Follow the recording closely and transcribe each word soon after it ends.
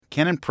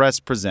Canon Press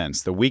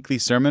presents the weekly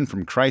sermon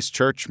from Christ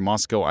Church,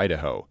 Moscow,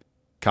 Idaho.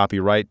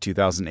 Copyright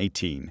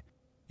 2018.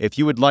 If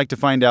you would like to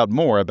find out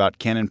more about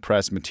Canon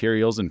Press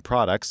materials and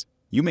products,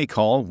 you may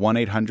call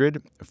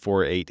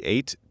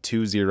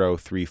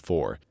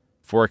 1-800-488-2034.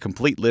 For a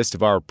complete list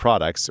of our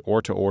products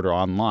or to order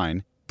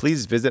online,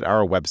 please visit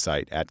our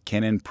website at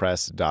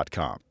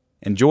canonpress.com.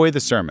 Enjoy the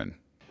sermon.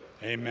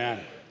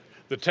 Amen.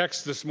 The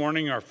texts this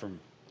morning are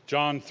from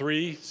John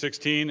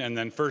 3:16 and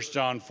then 1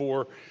 John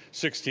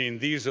 4:16.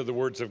 These are the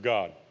words of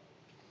God.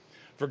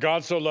 For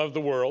God so loved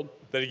the world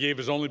that he gave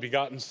his only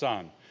begotten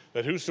Son,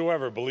 that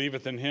whosoever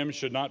believeth in him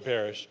should not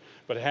perish,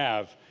 but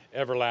have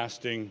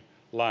everlasting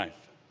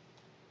life.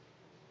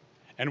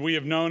 And we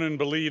have known and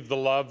believed the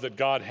love that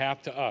God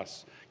hath to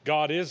us.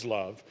 God is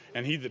love,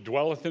 and he that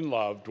dwelleth in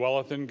love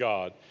dwelleth in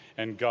God,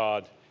 and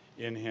God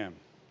in him.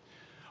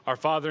 Our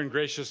Father and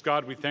gracious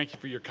God, we thank you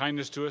for your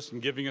kindness to us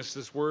in giving us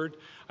this word.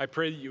 I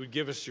pray that you would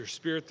give us your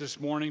Spirit this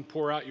morning,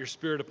 pour out your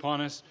Spirit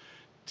upon us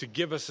to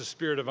give us a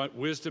spirit of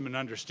wisdom and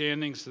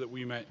understanding so that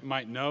we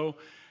might know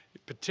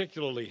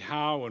particularly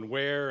how and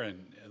where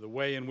and the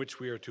way in which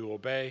we are to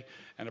obey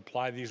and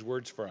apply these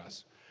words for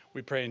us.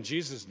 We pray in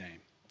Jesus'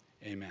 name,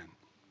 amen.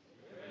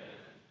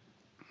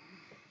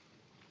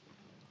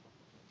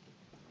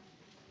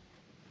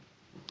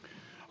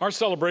 Our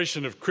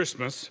celebration of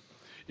Christmas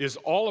is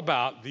all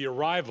about the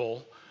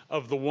arrival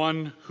of the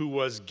one who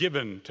was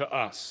given to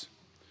us.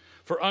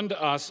 For unto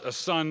us a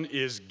son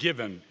is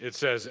given, it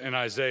says in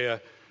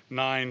Isaiah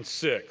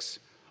 9:6.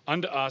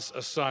 Unto us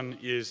a son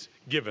is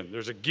given.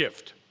 There's a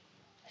gift.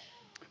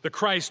 The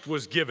Christ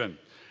was given.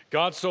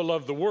 God so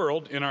loved the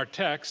world in our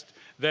text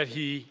that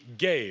he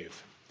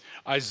gave.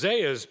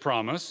 Isaiah's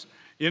promise,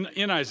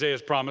 in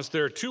Isaiah's promise,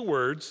 there are two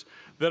words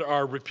that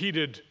are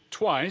repeated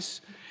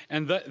twice,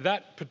 and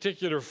that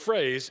particular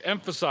phrase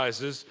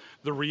emphasizes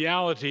the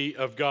reality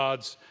of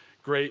God's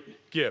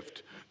great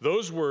gift.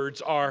 Those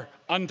words are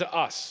unto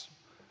us.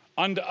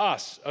 Unto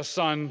us a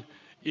son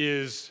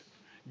is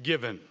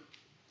given.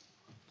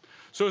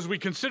 So as we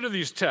consider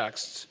these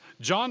texts,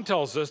 John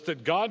tells us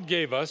that God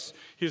gave us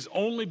his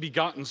only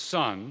begotten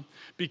Son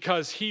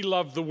because he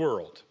loved the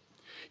world.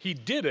 He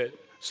did it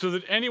so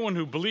that anyone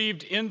who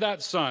believed in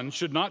that Son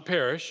should not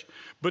perish,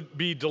 but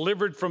be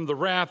delivered from the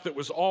wrath that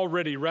was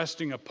already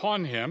resting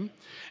upon him,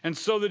 and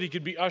so that he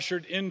could be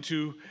ushered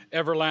into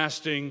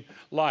everlasting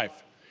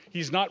life.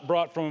 He's not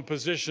brought from a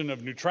position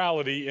of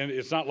neutrality, and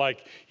it's not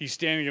like he's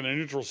standing in a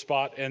neutral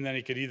spot and then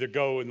he could either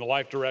go in the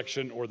life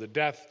direction or the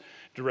death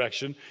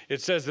direction.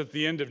 It says at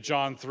the end of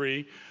John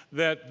 3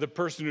 that the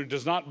person who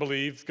does not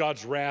believe,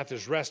 God's wrath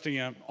is resting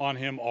on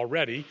him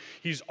already.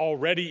 He's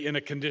already in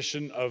a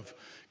condition of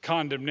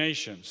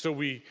condemnation. So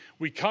we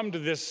come to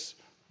this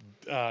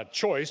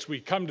choice,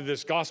 we come to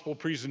this gospel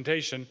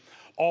presentation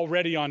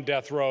already on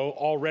death row,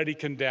 already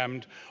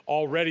condemned,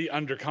 already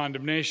under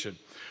condemnation.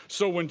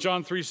 So when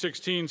John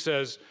 3:16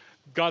 says,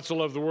 God so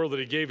loved the world that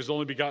he gave his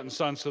only begotten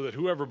Son so that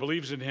whoever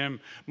believes in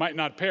him might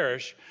not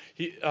perish,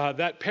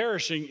 that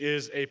perishing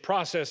is a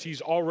process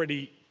he's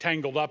already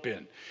tangled up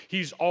in.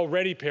 He's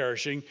already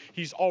perishing,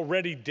 he's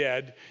already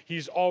dead,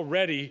 he's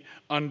already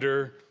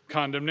under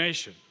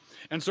condemnation.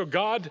 And so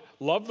God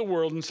loved the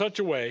world in such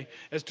a way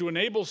as to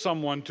enable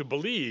someone to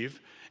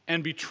believe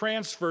and be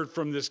transferred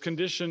from this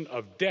condition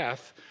of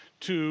death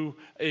to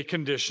a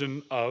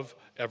condition of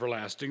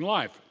everlasting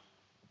life.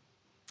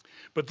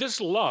 But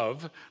this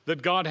love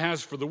that God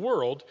has for the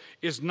world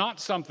is not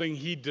something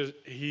he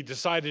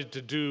decided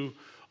to do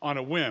on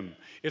a whim.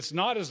 It's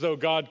not as though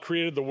God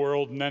created the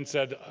world and then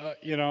said,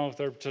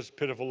 they're just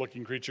pitiful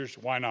looking creatures,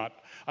 why not?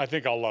 I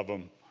think I'll love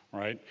them,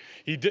 right?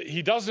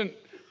 He doesn't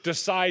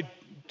decide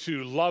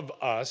to love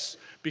us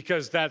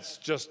because that's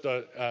just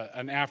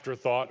an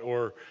afterthought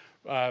or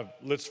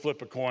let's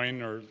flip a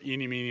coin or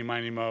eeny, meeny,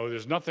 miny, mo.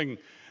 There's nothing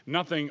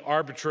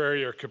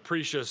arbitrary or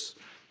capricious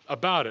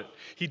about it.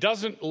 He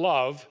doesn't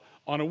love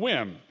on a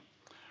whim.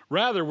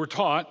 Rather, we're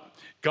taught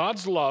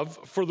God's love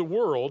for the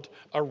world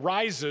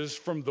arises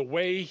from the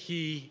way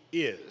he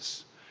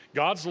is.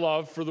 God's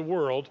love for the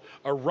world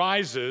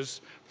arises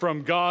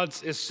from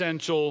God's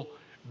essential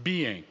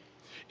being.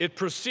 It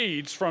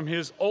proceeds from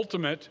his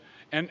ultimate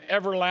and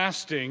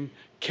everlasting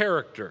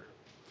character.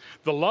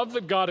 The love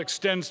that God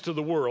extends to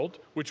the world,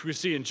 which we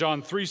see in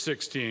John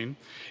 3:16,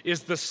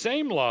 is the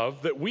same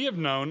love that we have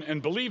known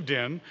and believed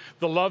in,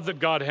 the love that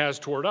God has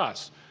toward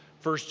us.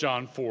 1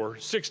 John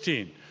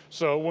 4:16.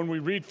 So when we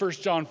read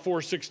 1 John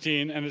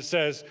 4:16 and it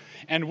says,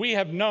 and we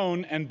have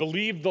known and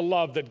believed the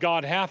love that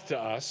God hath to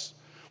us,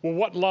 well,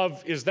 what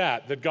love is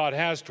that God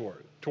has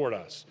toward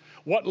us?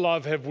 What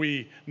love have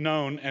we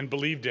known and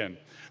believed in?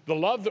 The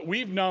love that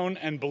we've known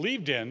and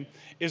believed in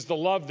is the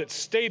love that's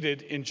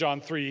stated in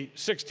John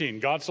 3:16.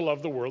 God so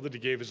loved the world that he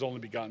gave his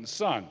only begotten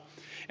Son.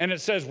 And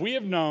it says, we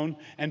have known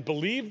and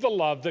believed the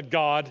love that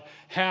God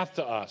hath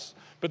to us.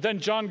 But then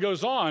John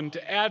goes on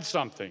to add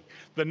something.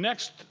 The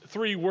next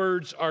three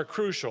words are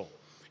crucial.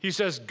 He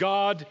says,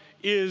 God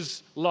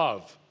is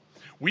love.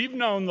 We've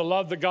known the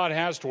love that God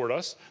has toward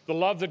us, the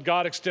love that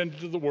God extended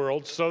to the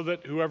world so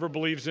that whoever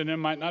believes in him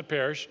might not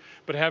perish,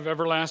 but have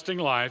everlasting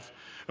life.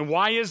 And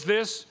why is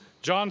this?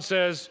 John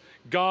says,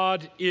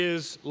 God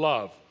is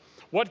love.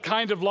 What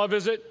kind of love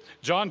is it?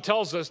 John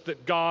tells us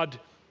that God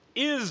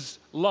is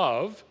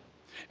love,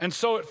 and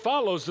so it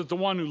follows that the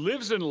one who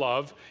lives in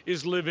love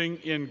is living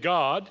in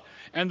God,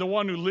 and the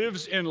one who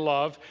lives in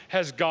love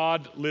has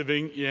God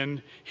living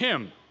in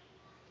him.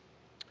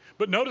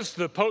 But notice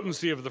the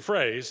potency of the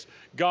phrase,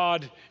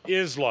 God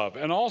is love.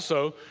 And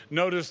also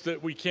notice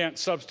that we can't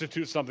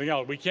substitute something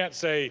else. We can't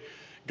say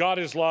God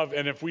is love,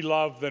 and if we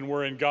love, then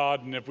we're in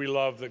God, and if we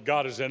love, that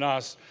God is in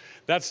us.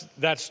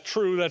 That's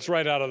true. That's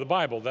right out of the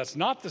Bible. That's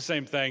not the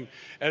same thing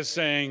as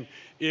saying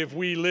if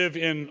we live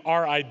in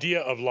our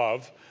idea of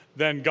love,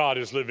 then God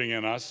is living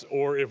in us,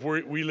 or if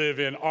we live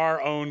in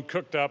our own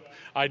cooked up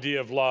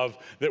idea of love,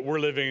 that we're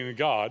living in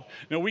God.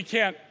 Now, we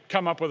can't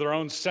come up with our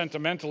own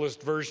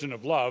sentimentalist version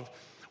of love.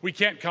 We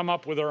can't come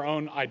up with our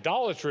own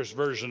idolatrous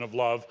version of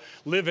love,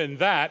 live in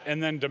that,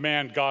 and then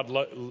demand God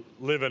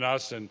live in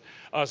us and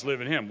us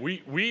live in him.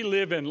 We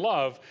live in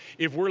love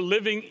if we're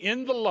living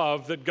in the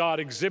love that God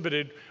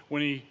exhibited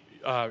when he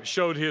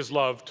showed his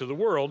love to the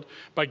world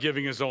by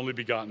giving his only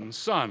begotten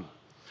Son.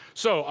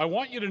 So I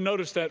want you to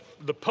notice that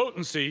the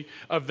potency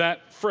of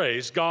that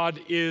phrase, God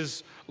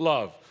is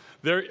love.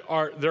 There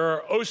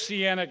are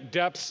oceanic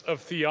depths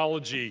of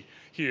theology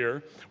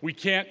here. We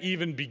can't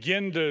even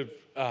begin to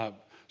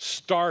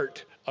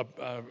start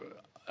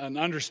an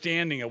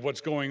understanding of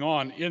what's going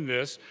on in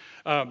this.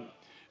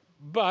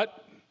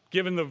 But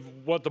given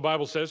what the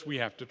Bible says, we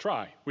have to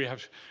try. We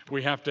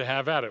have to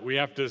have at it. We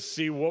have to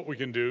see what we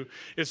can do.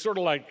 It's sort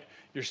of like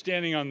you're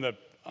standing on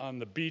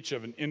the beach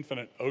of an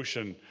infinite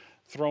ocean,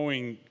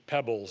 throwing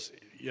pebbles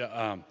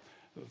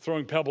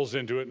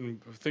into it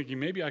and thinking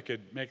maybe I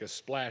could make a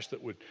splash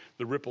that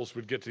the ripples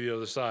would get to the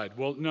other side.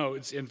 Well, no,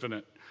 it's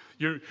infinite.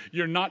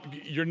 You're not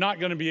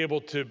going to be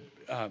able to.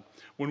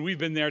 When we've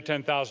been there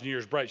 10,000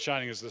 years, bright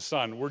shining as the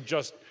sun,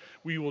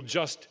 we will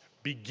just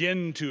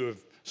begin to have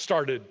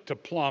started to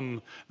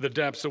plumb the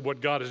depths of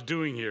what God is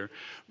doing here.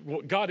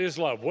 God is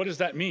love. What does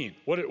that mean?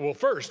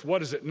 First, what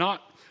does it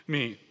not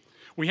mean?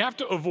 We have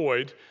to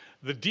avoid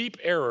the deep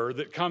error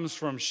that comes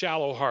from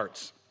shallow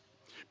hearts.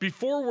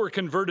 Before we're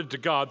converted to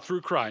God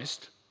through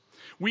Christ,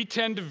 we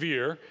tend to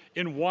veer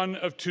in one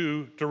of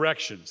two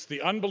directions.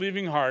 The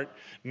unbelieving heart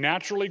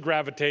naturally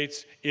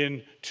gravitates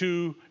in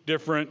two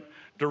different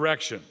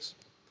directions.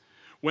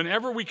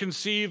 Whenever we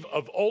conceive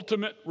of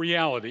ultimate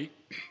reality,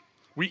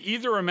 we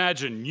either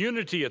imagine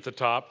unity at the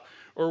top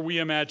or we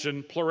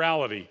imagine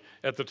plurality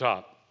at the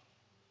top.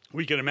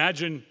 We can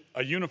imagine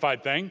a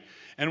unified thing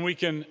and we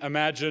can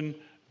imagine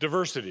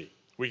diversity.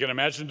 We can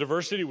imagine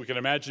diversity, we can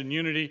imagine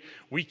unity.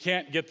 We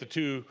can't get the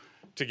two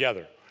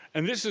together.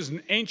 And this is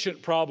an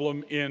ancient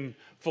problem in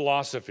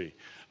philosophy.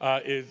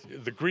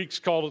 The Greeks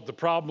called it the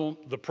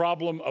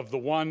problem of the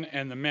one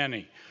and the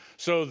many.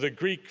 So the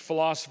Greek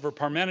philosopher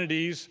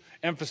Parmenides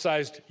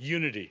emphasized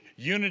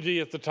unity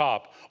at the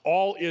top.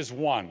 All is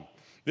one.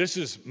 This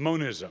is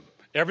monism.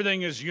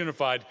 Everything is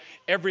unified.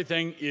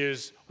 Everything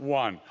is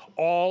one.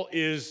 All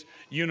is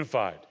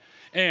unified.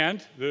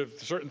 And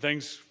certain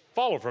things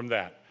follow from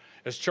that.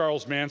 As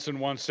Charles Manson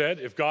once said,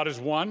 if God is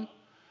one,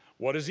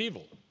 what is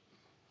evil?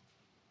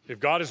 If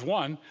God is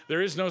one,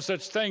 there is no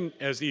such thing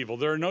as evil.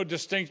 There's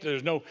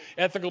no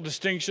ethical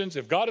distinctions.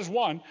 If God is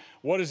one,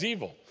 what is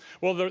evil?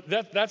 Well,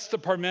 that's the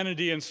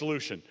Parmenidean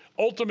solution,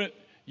 ultimate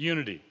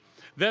unity.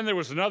 Then there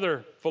was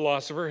another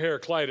philosopher,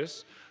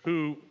 Heraclitus,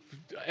 who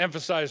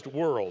emphasized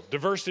world.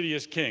 Diversity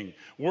is king.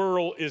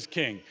 World is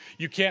king.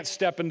 You can't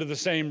step into the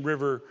same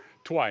river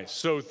twice.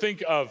 So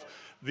think of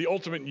the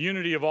ultimate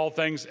unity of all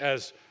things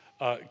as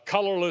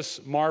colorless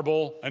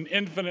marble, an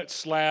infinite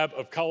slab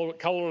of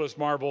colorless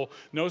marble,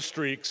 no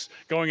streaks,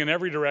 going in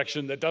every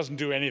direction that doesn't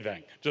do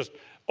anything, just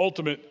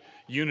ultimate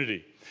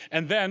unity.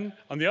 And then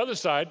on the other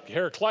side,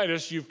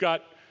 Heraclitus, you've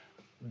got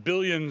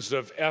billions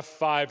of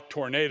F5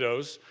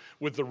 tornadoes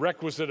with the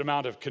requisite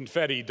amount of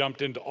confetti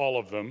dumped into all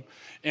of them,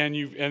 and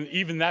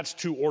even that's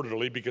too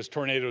orderly because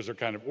tornadoes are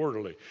kind of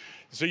orderly.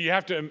 So you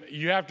have to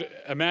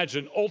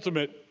imagine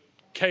ultimate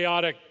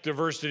chaotic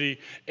diversity,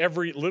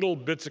 every little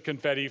bits of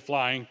confetti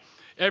flying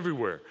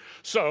everywhere.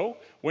 So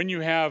when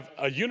you have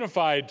a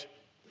unified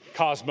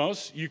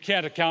cosmos, you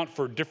can't account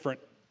for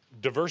different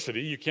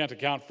diversity, you can't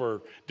account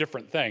for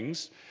different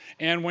things.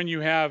 And when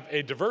you have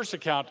a diverse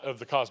account of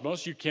the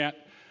cosmos, you can't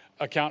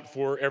account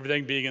for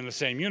everything being in the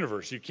same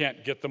universe. You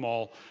can't get them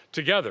all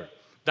together.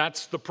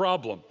 That's the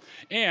problem.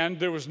 And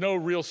there was no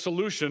real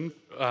solution.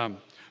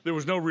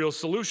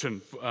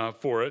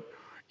 For it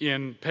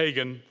in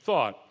pagan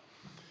thought.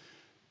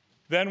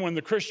 Then when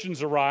the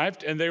Christians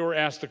arrived and they were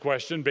asked the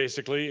question,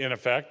 basically, in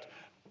effect,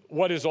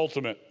 what is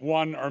ultimate,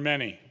 one or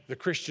many? The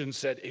Christians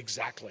said,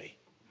 exactly.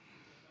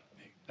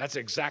 That's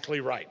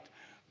exactly right.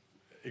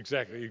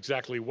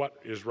 Exactly what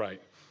is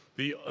right.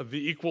 The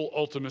equal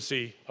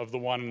ultimacy of the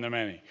one and the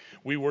many.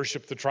 We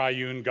worship the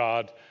triune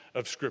God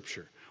of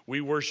Scripture. We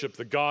worship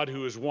the God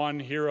who is one.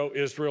 Hear, O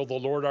Israel, the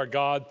Lord our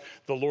God,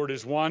 the Lord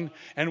is one.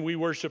 And we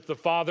worship the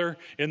Father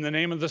in the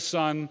name of the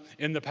Son,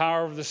 in the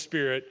power of the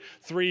Spirit,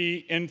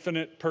 three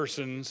infinite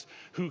persons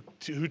who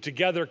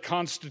together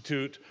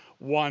constitute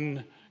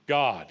one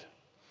God.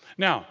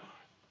 Now,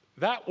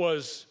 that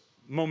was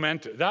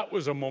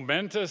a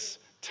momentous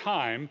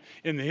time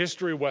in the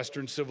history of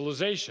Western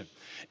civilization.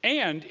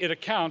 And it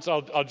accounts,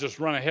 I'll just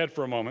run ahead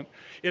for a moment,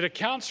 it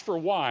accounts for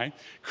why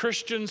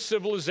Christian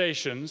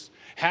civilizations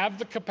have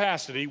the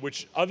capacity,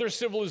 which other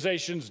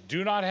civilizations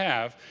do not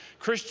have.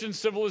 Christian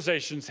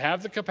civilizations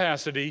have the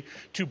capacity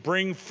to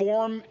bring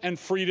form and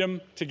freedom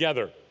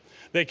together.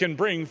 They can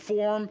bring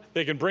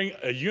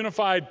a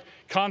unified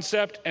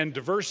concept and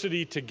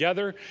diversity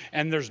together,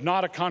 and there's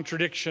not a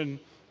contradiction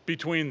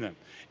between them.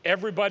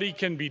 Everybody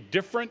can be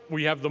different.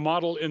 We have the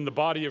model in the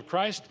body of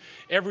Christ.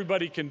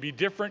 Everybody can be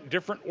different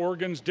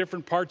organs,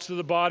 different parts of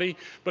the body,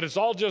 but it's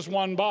all just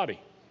one body.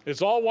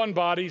 It's all one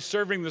body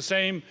serving the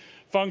same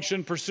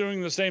function,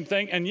 pursuing the same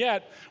thing, and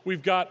yet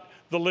we've got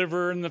the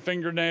liver and the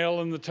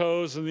fingernail and the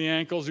toes and the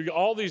ankles,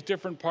 all these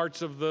different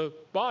parts of the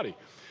body.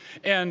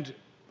 And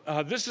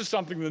this is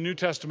something the New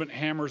Testament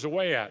hammers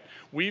away at.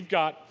 We've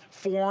got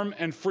form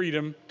and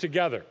freedom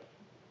together.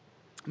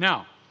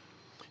 Now,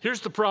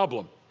 here's the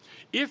problem.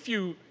 If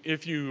the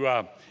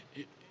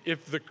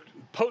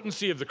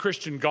potency of the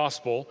Christian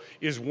gospel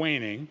is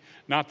waning,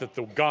 not that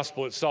the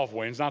gospel itself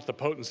wanes, not the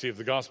potency of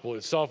the gospel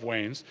itself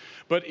wanes,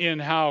 but in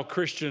how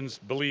Christians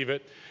believe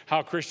it,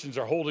 how Christians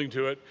are holding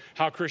to it,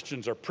 how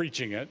Christians are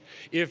preaching it,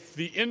 if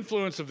the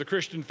influence of the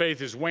Christian faith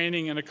is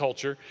waning in a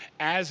culture,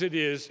 as it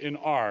is in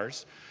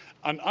ours,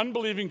 an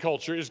unbelieving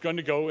culture is going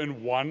to go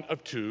in one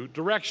of two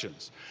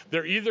directions.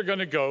 They're either going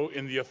to go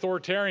in the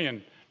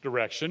authoritarian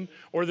direction,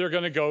 or they're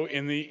going to go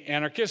in the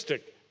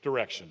anarchistic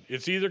direction.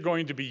 It's either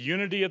going to be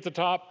unity at the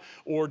top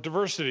or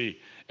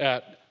diversity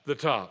at the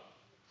top.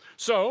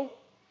 So,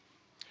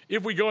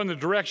 if we go in the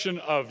direction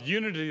of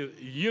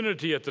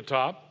unity at the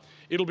top,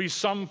 it'll be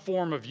some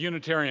form of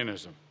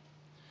Unitarianism.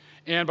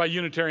 And by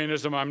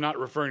Unitarianism, I'm not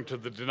referring to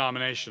the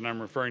denomination.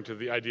 I'm referring to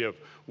the idea of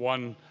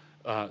one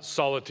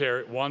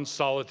solitary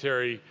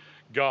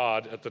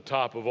God at the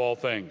top of all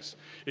things.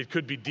 It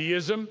could be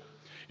deism.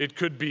 It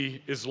could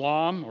be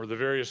Islam or the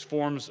various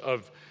forms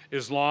of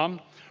Islam,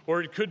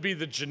 or it could be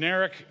the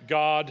generic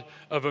God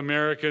of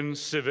American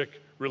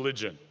civic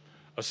religion,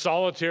 a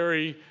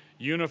solitary,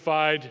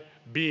 unified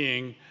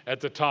being at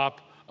the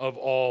top of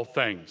all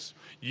things.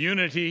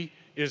 Unity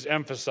is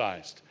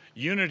emphasized.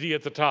 Unity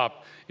at the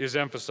top is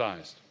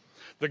emphasized.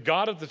 The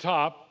God at the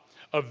top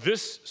of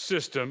this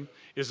system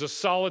is a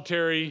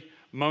solitary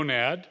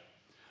monad,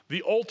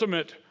 the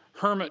ultimate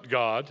hermit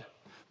God,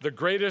 the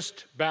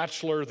greatest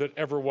bachelor that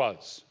ever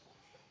was.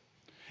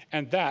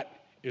 And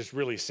that is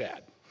really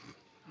sad.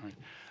 Right?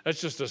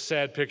 That's just a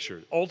sad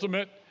picture.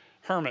 Ultimate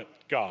hermit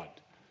God.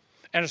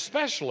 And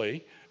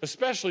especially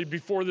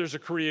before there's a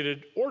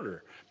created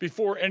order.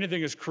 Before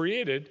anything is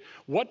created,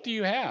 what do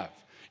you have?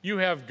 You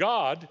have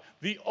God,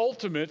 the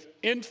ultimate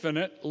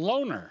infinite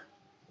loner.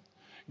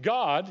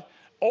 God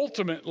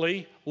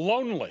ultimately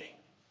lonely.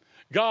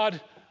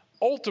 God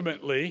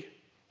ultimately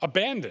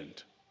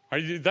abandoned.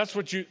 That's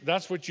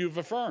what you've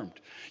affirmed.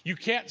 You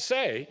can't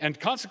say, and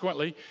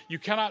consequently, you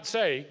cannot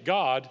say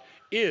God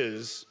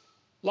is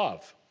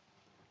love.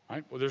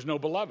 Right? Well, there's no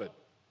beloved.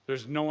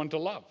 There's no one to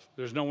love.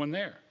 There's no one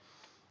there.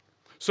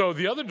 So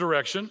the other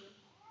direction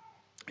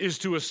is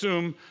to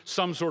assume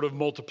some sort of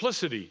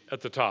multiplicity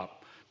at the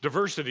top,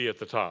 diversity at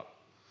the top.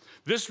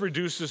 This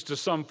reduces to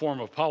some form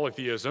of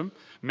polytheism,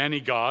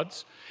 many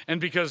gods, and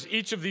because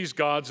each of these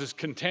gods is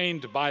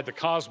contained by the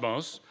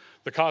cosmos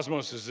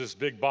is this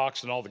big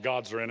box and all the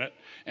gods are in it,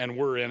 and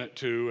we're in it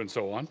too, and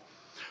so on.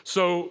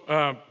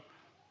 So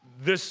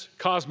this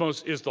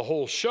cosmos is the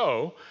whole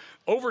show.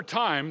 Over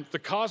time, the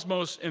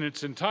cosmos in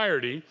its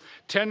entirety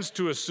tends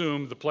to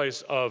assume the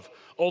place of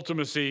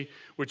ultimacy,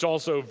 which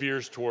also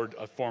veers toward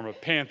a form of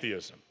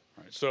pantheism.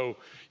 Right? So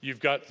you've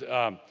got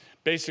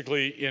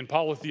basically in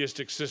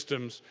polytheistic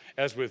systems,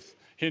 as with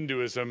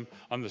Hinduism,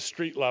 on the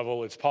street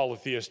level, it's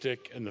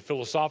polytheistic, and the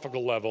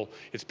philosophical level,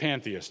 it's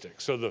pantheistic.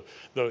 So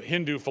the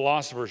Hindu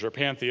philosophers are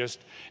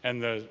pantheist,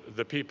 and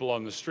the people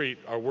on the street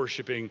are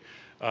worshiping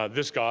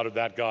this god or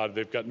that god.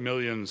 They've got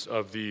millions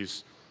of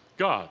these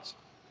gods.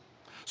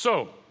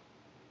 So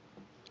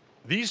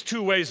these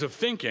two ways of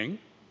thinking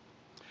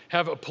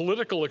have a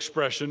political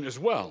expression as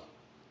well.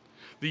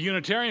 The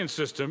Unitarian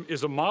system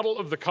is a model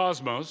of the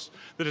cosmos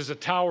that is a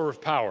tower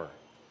of power.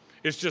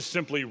 It's just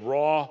simply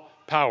raw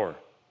power.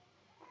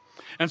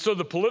 And so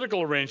the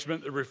political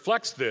arrangement that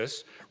reflects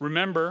this,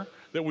 remember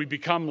that we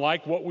become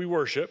like what we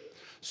worship.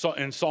 So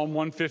in Psalm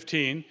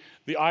 115,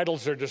 the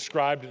idols are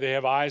described. They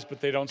have eyes, but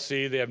they don't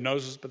see. They have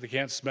noses, but they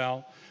can't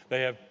smell.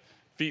 They have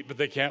feet, but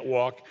they can't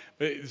walk.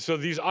 So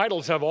these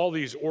idols have all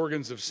these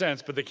organs of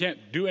sense, but they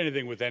can't do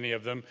anything with any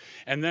of them.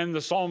 And then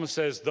the psalmist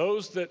says,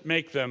 those that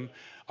make them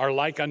are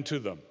like unto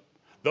them.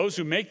 Those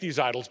who make these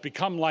idols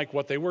become like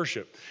what they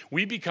worship.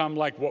 We become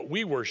like what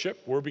we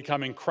worship. We're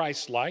becoming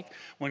Christ-like.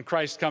 When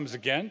Christ comes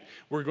again,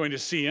 we're going to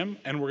see him,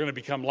 and we're going to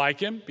become like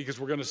him because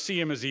we're going to see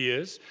him as he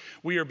is.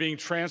 We are being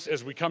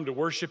as we come to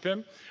worship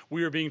him,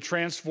 we are being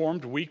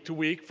transformed week to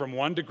week from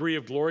one degree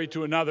of glory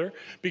to another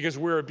because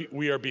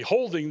we are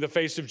beholding the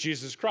face of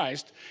Jesus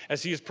Christ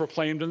as he is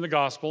proclaimed in the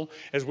gospel,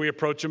 as we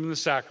approach him in the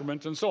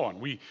sacrament, and so on.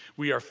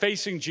 We are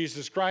facing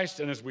Jesus Christ,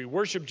 and as we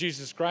worship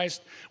Jesus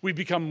Christ, we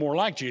become more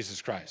like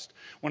Jesus Christ.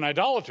 When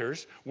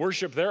idolaters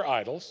worship their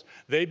idols,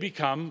 they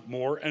become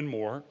more and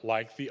more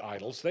like the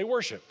idols they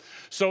worship.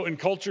 So in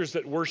cultures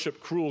that worship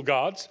cruel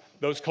gods,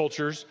 those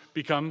cultures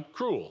become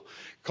cruel.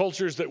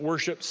 Cultures that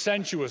worship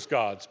sensuous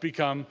gods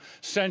become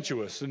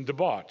sensuous and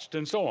debauched,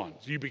 and so on.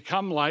 You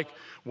become like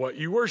what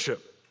you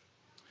worship.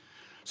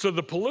 So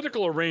the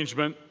political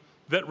arrangement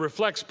that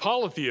reflects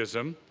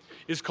polytheism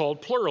is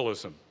called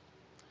pluralism.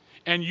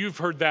 And you've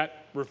heard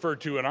that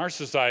referred to in our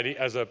society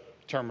as a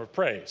term of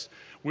praise.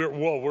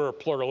 We're a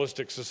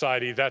pluralistic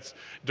society. That's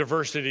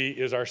diversity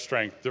is our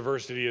strength.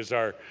 Diversity is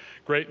our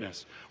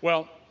greatness.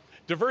 Well,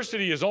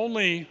 diversity is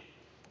only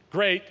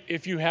great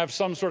if you have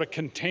some sort of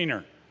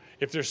container,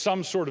 if there's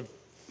some sort of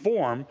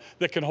form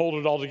that can hold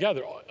it all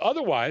together.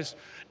 Otherwise,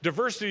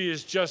 diversity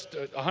is just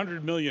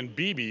 100 million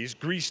BBs,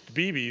 greased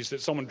BBs that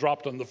someone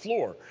dropped on the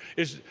floor.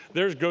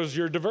 There goes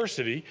your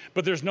diversity,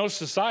 but there's no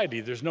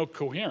society, there's no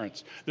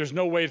coherence. There's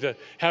no way to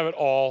have it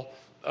all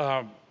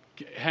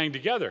hang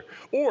together.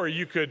 Or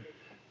you could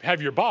have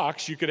your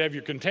box, you could have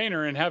your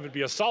container and have it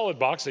be a solid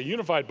box, a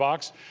unified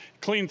box,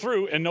 clean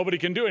through, and nobody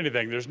can do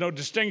anything. There's no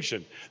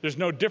distinction. There's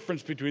no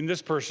difference between this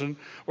person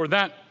or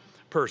that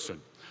person.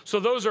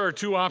 So those are our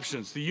two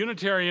options. The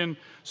Unitarian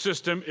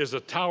system is a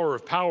Tower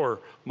of Power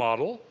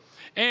model,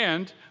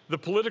 and the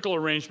political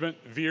arrangement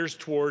veers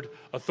toward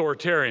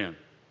authoritarian.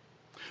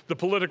 The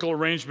political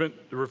arrangement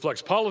that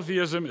reflects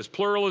polytheism is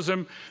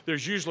pluralism.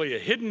 There's usually a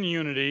hidden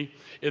unity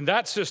in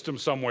that system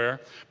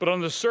somewhere, but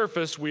on the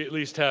surface, we at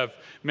least have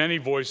many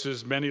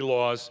voices, many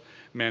laws,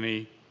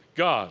 many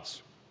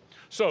gods.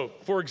 So,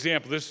 for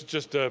example, this is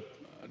just a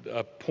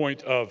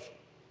point of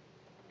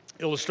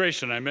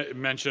illustration. I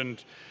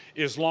mentioned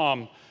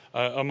Islam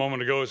a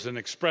moment ago as an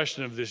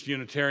expression of this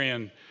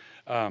Unitarian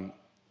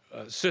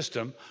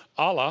system.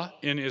 Allah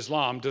in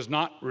Islam does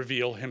not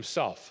reveal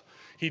himself.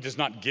 He does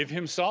not give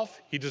himself.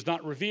 He does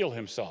not reveal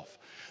himself.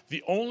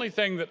 The only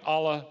thing that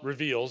Allah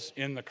reveals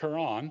in the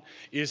Quran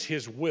is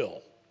his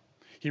will.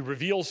 He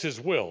reveals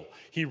his will.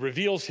 He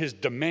reveals his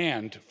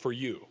demand for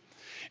you.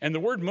 And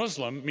the word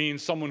Muslim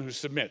means someone who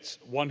submits,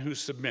 one who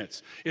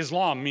submits.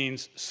 Islam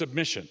means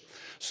submission.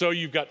 So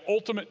you've got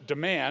ultimate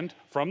demand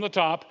from the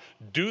top,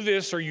 do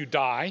this or you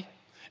die,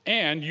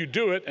 and you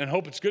do it and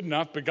hope it's good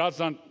enough, but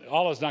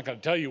Allah's not going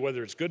to tell you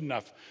whether it's good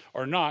enough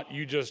or not.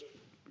 You just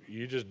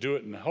do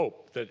it and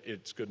hope that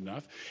it's good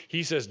enough.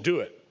 He says, do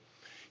it.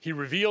 He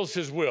reveals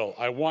his will.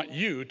 I want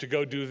you to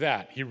go do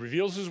that. He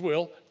reveals his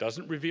will,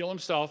 doesn't reveal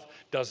himself,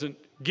 doesn't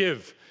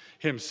give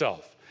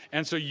himself.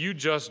 And so you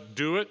just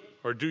do it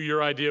or do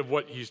your idea of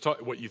what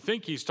you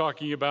think he's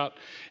talking about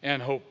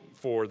and hope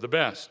for the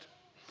best.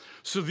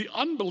 So the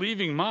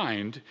unbelieving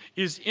mind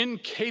is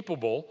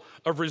incapable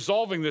of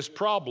resolving this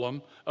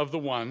problem of the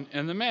one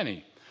and the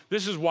many.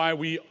 This is why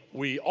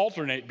we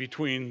alternate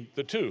between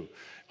the two.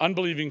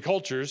 Unbelieving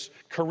cultures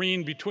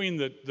careen between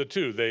the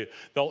two.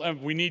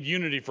 We need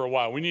unity for a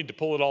while. We need to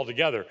pull it all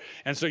together.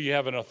 And so you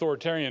have an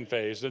authoritarian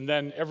phase, and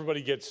then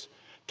everybody gets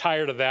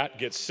tired of that,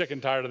 gets sick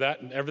and tired of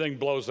that, and everything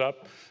blows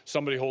up.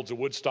 Somebody holds a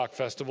Woodstock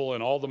festival,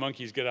 and all the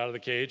monkeys get out of the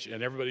cage,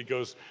 and everybody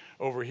goes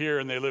over here,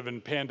 and they live in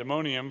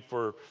pandemonium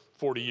for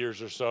 40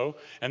 years or so,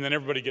 and then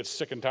everybody gets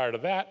sick and tired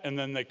of that, and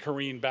then they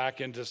careen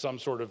back into some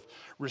sort of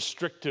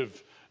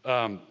restrictive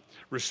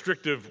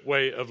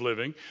way of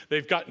living.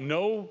 They've got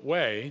no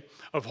way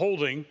of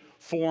holding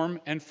form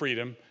and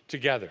freedom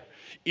together.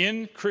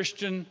 In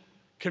Christian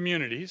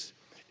communities,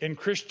 in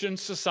Christian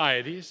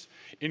societies,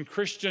 in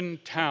Christian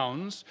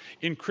towns,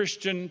 in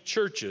Christian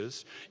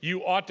churches,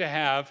 you ought to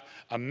have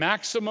a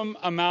maximum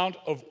amount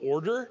of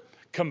order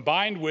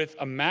combined with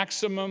a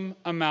maximum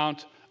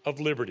amount of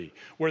liberty.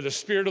 Where the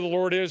Spirit of the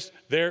Lord is,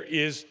 there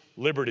is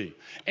liberty.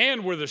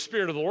 And where the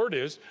Spirit of the Lord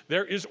is,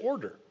 there is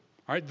order.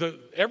 All right,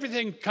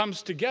 everything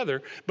comes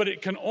together, but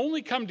it can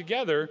only come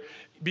together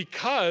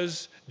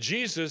because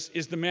Jesus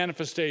is the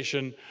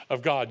manifestation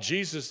of God.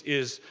 Jesus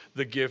is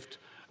the gift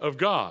of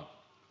God.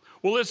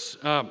 Well, let's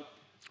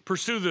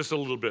pursue this a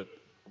little bit.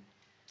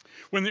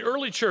 When the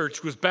early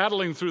church was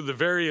battling through the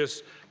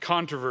various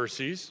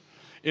controversies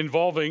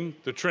involving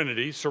the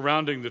Trinity,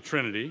 surrounding the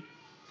Trinity,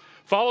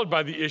 followed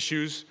by the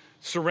issues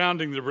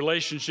surrounding the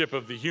relationship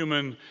of the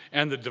human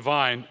and the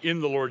divine in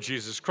the Lord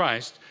Jesus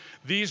Christ,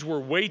 these were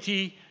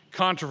weighty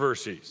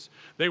controversies.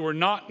 They were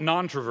not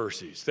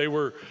non-controversies. They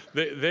were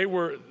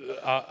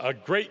a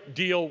great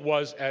deal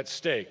was at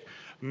stake.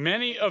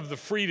 Many of the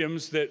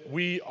freedoms that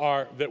we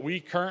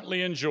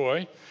currently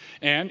enjoy,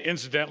 and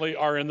incidentally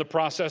are in the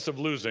process of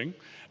losing,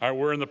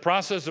 we're in the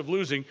process of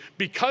losing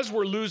because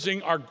we're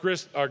losing our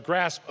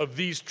grasp of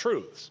these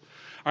truths.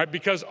 All right,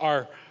 because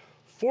our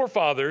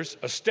forefathers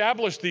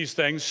established these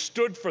things,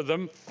 stood for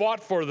them,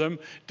 fought for them,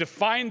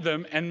 defined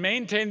them, and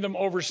maintained them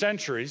over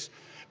centuries.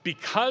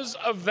 Because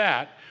of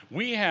that,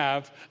 we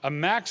have a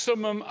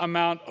maximum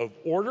amount of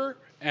order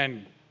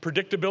and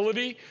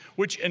predictability,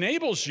 which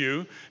enables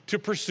you to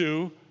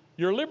pursue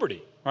your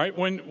liberty, right?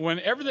 When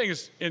everything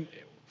is in,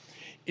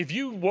 if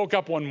you woke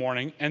up one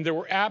morning and there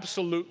were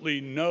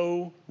absolutely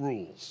no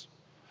rules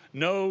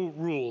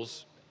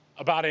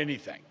about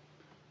anything,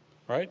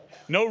 right?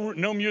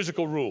 No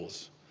musical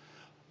rules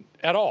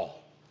at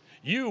all,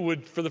 you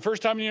would, for the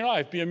first time in your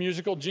life, be a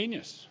musical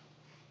genius.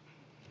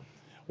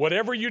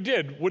 Whatever you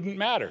did wouldn't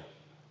matter.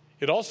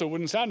 It also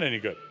wouldn't sound any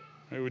good.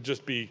 It would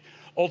just be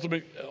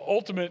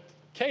ultimate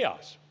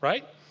chaos,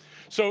 right?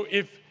 So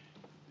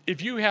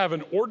if you have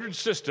an ordered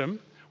system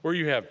where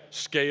you have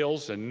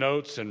scales and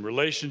notes and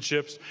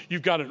relationships,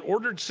 you've got an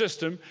ordered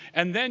system,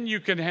 and then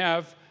you can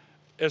have,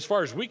 as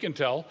far as we can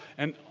tell,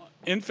 an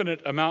infinite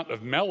amount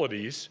of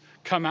melodies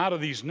come out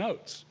of these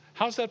notes.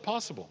 How's that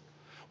possible?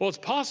 Well,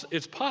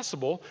 it's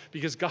possible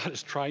because God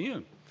is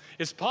triune.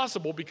 It's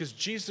possible because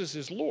Jesus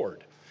is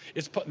Lord.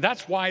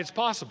 That's why it's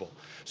possible.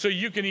 So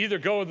you can either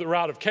go the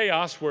route of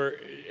chaos where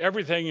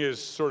everything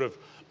is sort of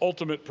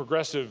ultimate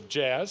progressive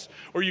jazz,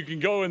 or you can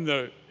go in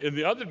the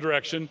other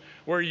direction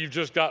where you've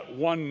just got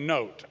one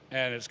note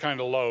and it's kind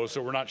of low,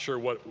 so we're not sure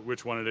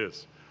which one it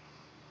is.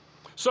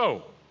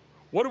 So,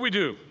 what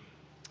do?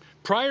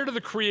 Prior to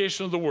the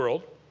creation of the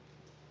world,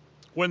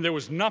 when there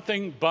was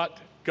nothing but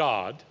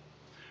God,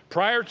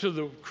 prior to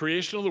the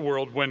creation of the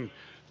world, when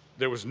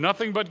there was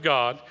nothing but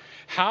God,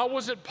 how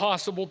was it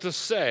possible to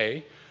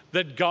say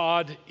that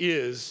God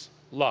is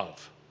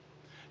love?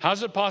 How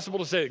is it possible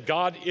to say that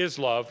God is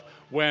love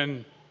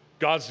when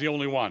God's the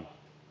only one?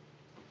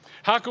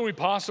 How can we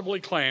possibly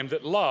claim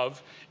that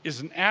love is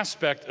an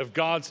aspect of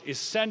God's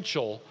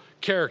essential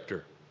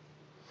character?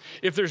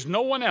 If there's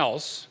no one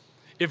else,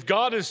 if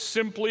God is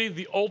simply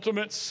the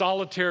ultimate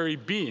solitary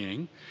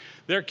being,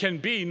 there can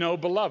be no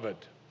beloved.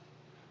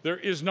 There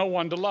is no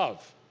one to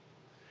love.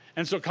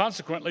 And so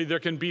consequently, there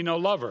can be no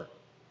lover.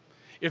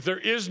 If there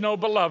is no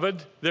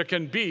beloved, there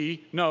can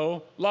be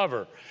no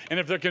lover. And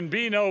if there can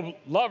be no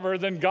lover,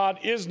 then God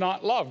is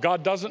not love.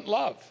 God doesn't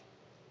love.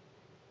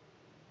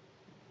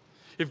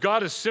 If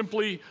God is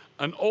simply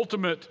an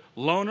ultimate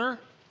loner,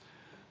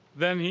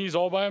 then he's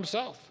all by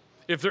himself.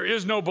 If there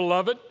is no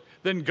beloved,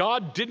 then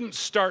God didn't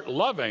start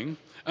loving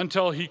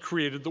until he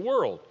created the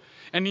world.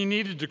 And he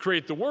needed to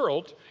create the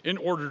world in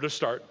order to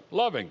start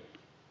loving.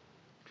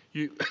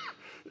 You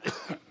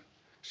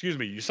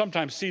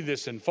sometimes see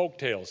this in folk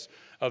tales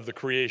of the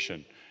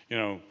creation. You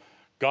know,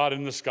 God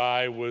in the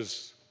sky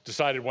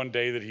decided one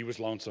day that he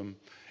was lonesome,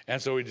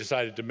 and so he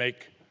decided to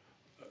make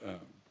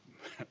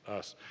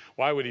us.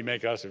 Why would he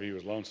make us if he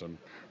was lonesome?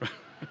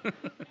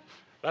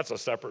 That's a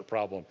separate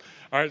problem.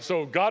 All right,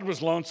 so God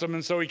was lonesome,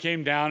 and so he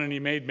came down and he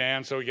made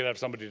man so he could have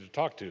somebody to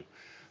talk to.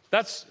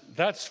 That's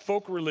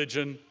folk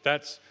religion.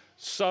 That's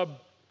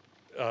sub-Christian.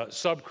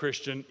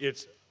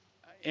 It's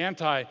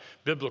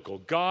anti-biblical.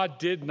 God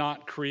did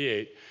not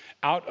create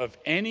out of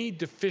any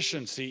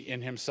deficiency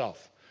in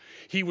himself.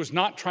 He was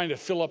not trying to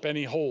fill up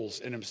any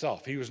holes in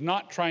himself. He was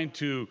not trying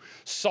to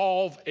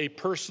solve a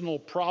personal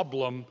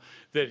problem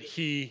that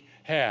he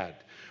had.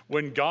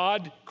 When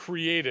God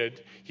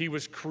created, he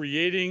was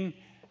creating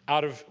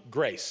out of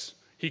grace.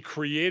 He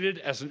created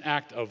as an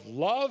act of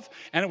love,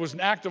 and it was an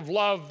act of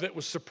love that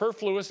was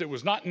superfluous. It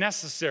was not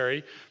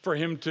necessary for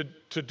him to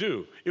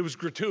do. It was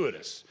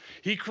gratuitous.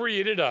 He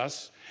created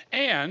us,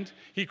 and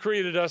he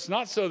created us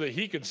not so that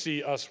he could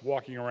see us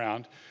walking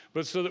around,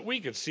 but so that we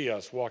could see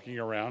us walking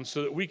around,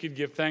 so that we could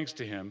give thanks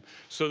to him,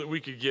 so that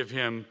we could give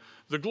him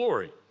the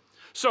glory.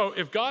 So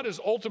if God is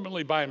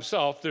ultimately by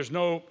himself, there's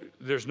no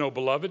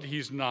beloved,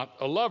 he's not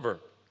a lover.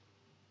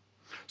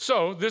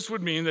 So this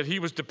would mean that he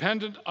was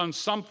dependent on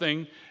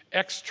something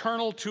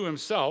external to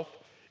himself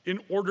in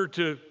order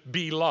to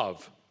be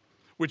love,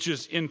 which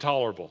is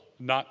intolerable,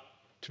 not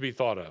to be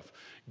thought of.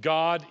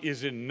 God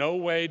is in no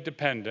way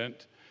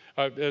dependent,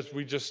 as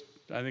we just,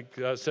 I think,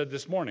 said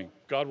this morning.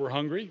 If God were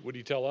hungry, would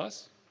he tell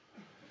us?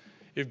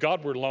 If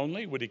God were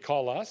lonely, would he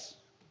call us?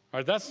 All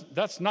right,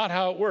 that's not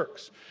how it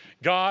works.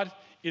 God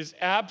is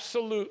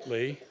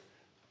absolutely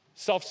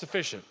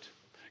self-sufficient.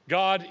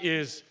 God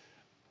is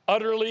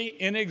utterly,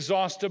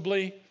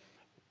 inexhaustibly,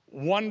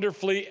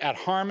 wonderfully at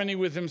harmony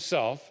with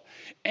himself.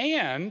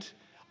 And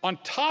on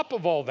top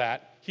of all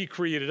that, he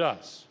created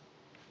us.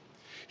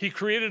 He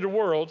created a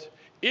world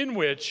in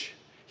which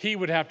he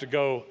would have to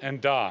go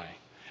and die.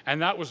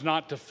 And that was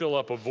not to fill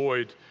up a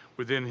void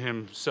within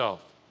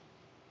himself.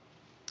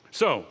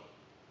 So,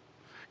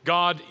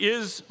 God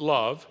is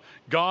love.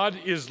 God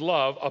is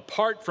love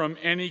apart from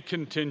any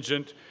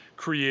contingent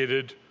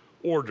created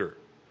order.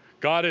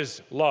 God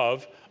is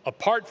love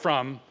apart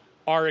from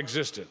our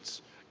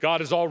existence.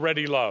 God is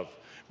already love.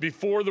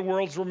 Before the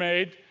worlds were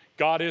made,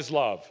 God is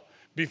love.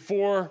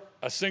 Before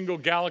a single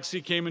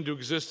galaxy came into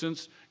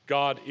existence,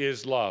 God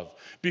is love.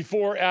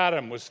 Before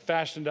Adam was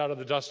fashioned out of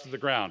the dust of the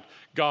ground,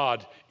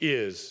 God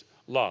is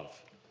love.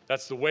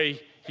 That's the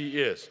way he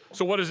is.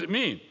 So what does it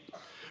mean?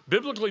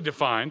 Biblically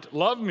defined,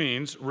 love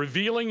means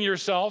revealing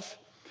yourself,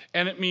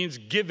 and it means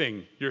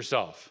giving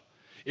yourself.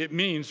 It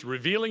means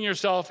revealing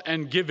yourself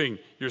and giving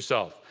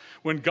yourself.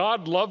 When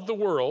God loved the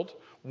world,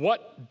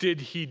 what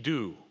did he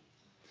do?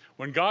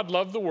 When God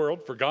loved the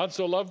world, for God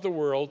so loved the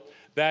world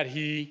that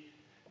he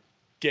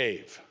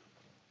gave.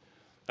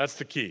 That's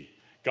the key.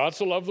 God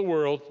so loved the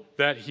world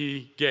that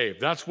he gave.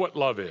 That's what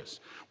love is.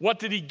 What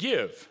did he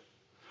give?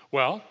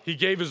 Well, he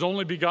gave his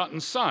only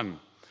begotten son.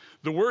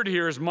 The word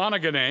here is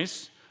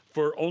monogenes,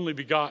 for only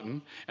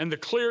begotten, and the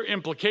clear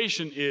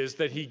implication is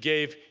that he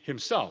gave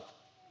himself.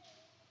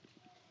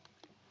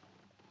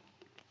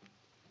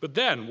 But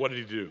then, what did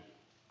he do?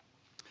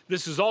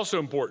 This is also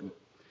important.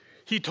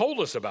 He told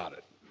us about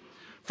it.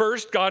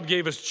 First, God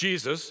gave us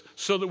Jesus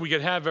so that we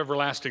could have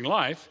everlasting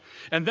life,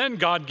 and then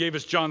God gave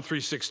us John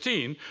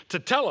 3:16 to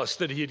tell us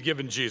that he had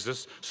given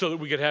Jesus so that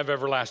we could have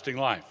everlasting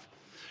life.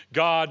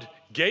 God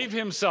gave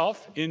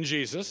himself in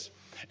Jesus,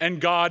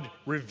 and God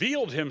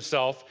revealed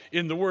himself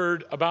in the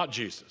word about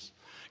Jesus.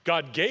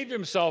 God gave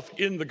himself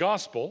in the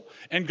gospel,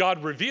 and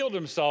God revealed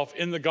himself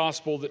in the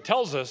gospel that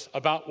tells us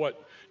about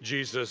what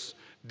Jesus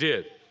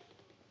did.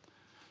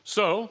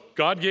 So,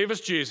 God gave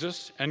us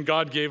Jesus, and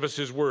God gave us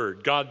his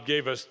word. God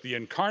gave us the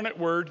incarnate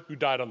word who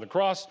died on the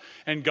cross,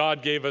 and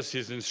God gave us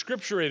his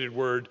inscripturated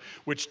word,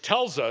 which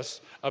tells us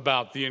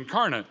about the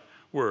incarnate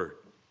word.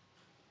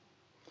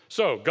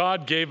 So,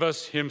 God gave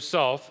us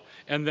himself,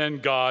 and then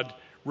God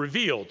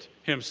revealed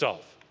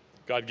himself.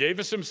 God gave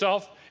us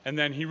himself, and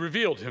then he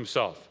revealed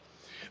himself.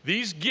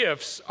 These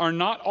gifts are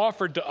not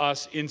offered to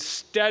us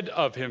instead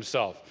of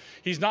himself.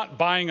 He's not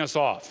buying us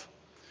off.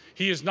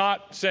 He is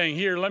not saying,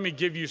 here, let me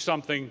give you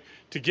something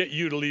to get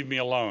you to leave me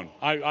alone.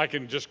 I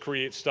can just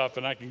create stuff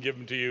and I can give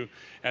them to you,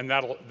 and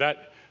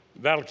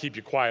that'll keep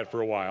you quiet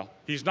for a while.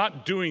 He's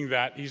not doing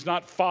that. He's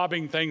not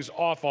fobbing things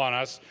off on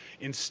us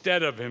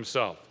instead of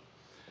himself.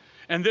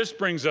 And this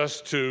brings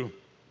us to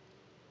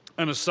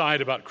an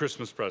aside about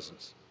Christmas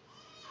presents.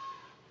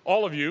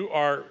 All of you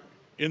are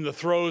in the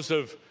throes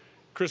of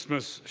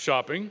Christmas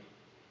shopping,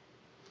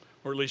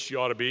 or at least you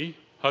ought to be.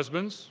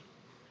 Husbands?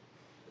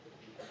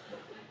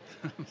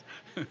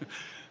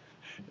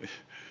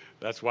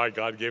 That's why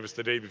God gave us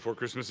the day before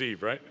Christmas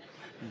Eve, right?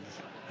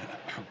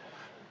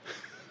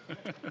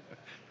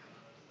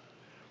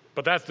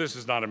 But this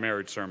is not a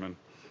marriage sermon.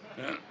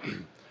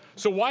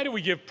 So why do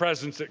we give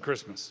presents at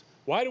Christmas?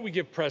 Why do we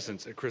give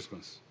presents at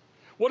Christmas?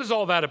 What is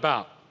all that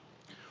about?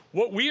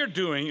 What we are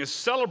doing is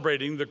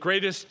celebrating the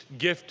greatest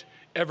gift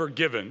ever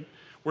given.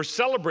 We're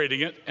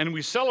celebrating it, and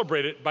we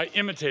celebrate it by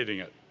imitating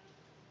it.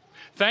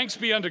 Thanks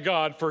be unto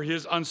God for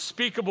his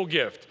unspeakable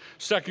gift,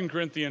 2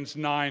 Corinthians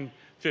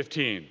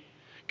 9:15.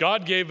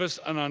 God gave us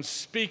an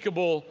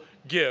unspeakable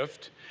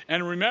gift,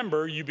 and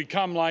remember, you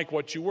become like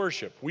what you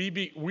worship.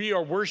 We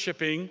are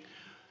worshiping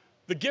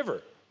the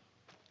giver.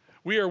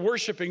 We are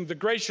worshiping the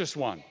gracious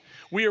one.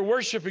 We are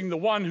worshiping the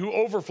one who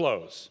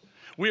overflows.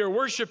 We are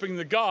worshiping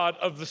the God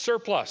of the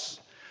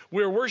surplus.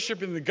 We are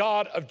worshiping the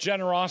God of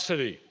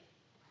generosity.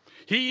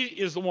 He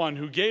is the one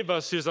who gave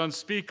us his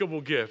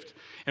unspeakable gift,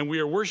 and we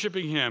are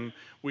worshiping him.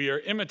 We are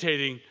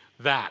imitating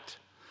that.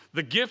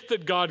 The gift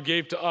that God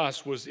gave to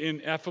us was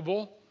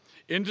ineffable,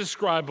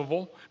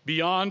 indescribable,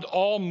 beyond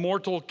all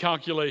mortal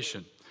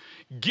calculation.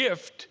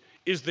 Gift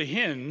is the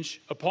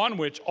hinge upon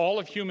which all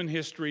of human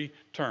history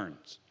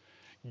turns.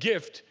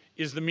 Gift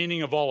is the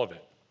meaning of all of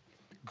it.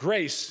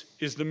 Grace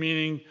is the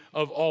meaning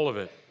of all of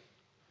it.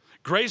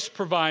 Grace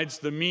provides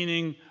the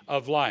meaning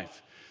of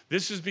life.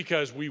 This is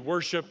because we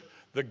worship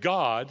the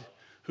God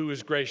who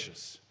is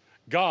gracious.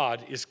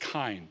 God is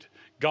kind.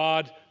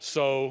 God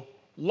so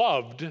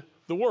loved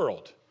the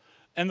world.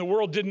 And the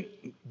world didn't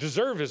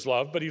deserve his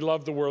love, but he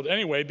loved the world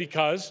anyway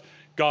because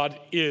God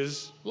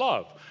is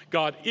love.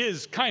 God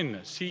is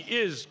kindness. He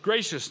is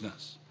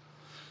graciousness.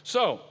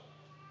 So,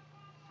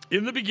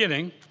 in the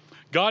beginning,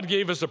 God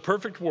gave us a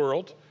perfect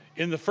world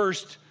in the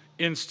first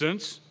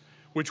instance,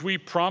 which we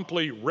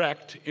promptly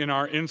wrecked in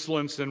our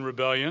insolence and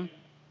rebellion.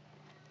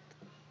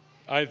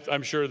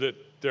 I'm sure that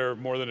there are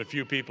more than a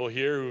few people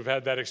here who've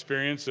had that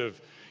experience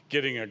of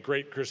getting a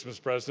great Christmas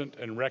present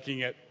and wrecking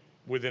it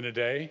within a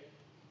day,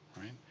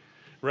 right?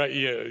 Right,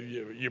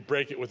 you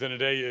break it within a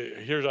day.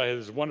 I had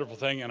this wonderful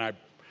thing, and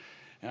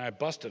I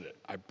busted it.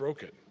 I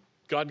broke it.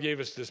 God gave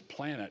us this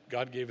planet.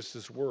 God gave us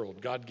this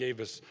world. God gave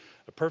us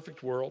a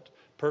perfect world,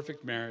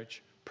 perfect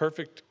marriage,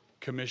 perfect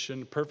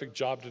commission, perfect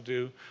job to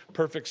do,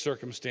 perfect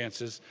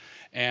circumstances,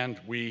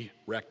 and we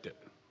wrecked it.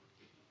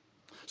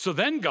 So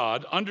then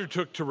God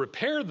undertook to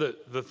repair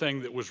the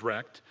thing that was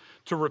wrecked,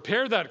 to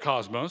repair that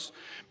cosmos,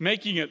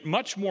 making it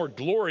much more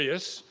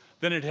glorious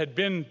than it had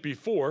been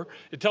before.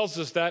 It tells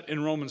us that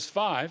in Romans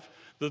 5,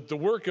 that the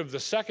work of the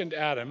second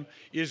Adam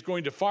is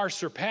going to far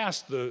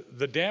surpass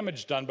the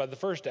damage done by the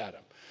first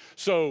Adam.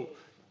 So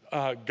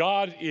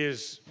God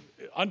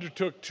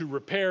undertook to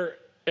repair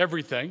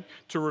everything,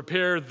 to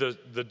repair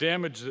the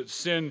damage that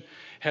sin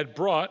had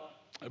brought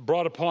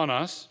upon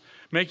us,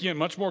 making it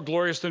much more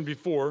glorious than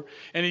before.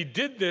 And he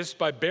did this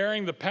by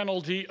bearing the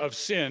penalty of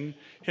sin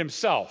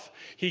himself.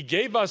 He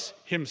gave us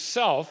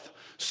himself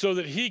so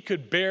that he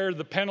could bear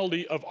the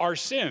penalty of our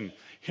sin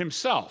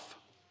himself.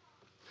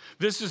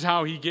 This is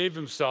how he gave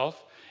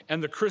himself,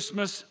 and the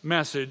Christmas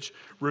message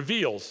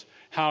reveals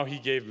how he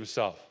gave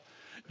himself.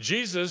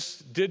 Jesus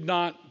did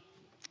not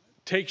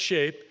take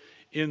shape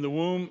in the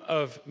womb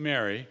of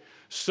Mary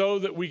so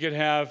that we could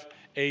have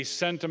a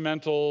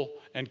sentimental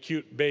and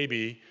cute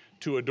baby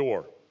to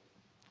adore.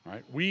 All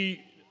right?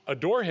 We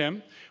adore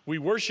him, we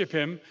worship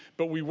him,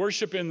 but we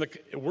worship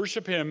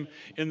him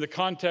in the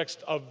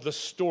context of the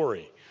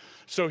story.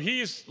 So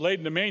he's laid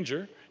in a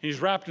manger,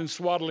 he's wrapped in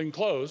swaddling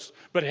clothes,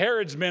 but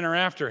Herod's men are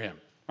after him.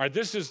 All right?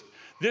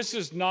 This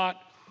is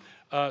not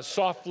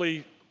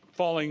softly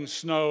falling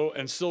snow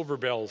and silver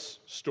bells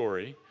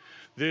story.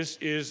 This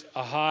is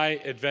a high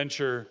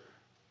adventure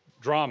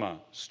drama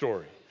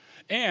story.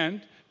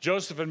 And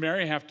Joseph and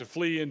Mary have to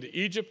flee into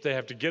Egypt. They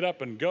have to get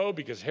up and go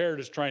because Herod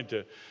is trying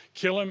to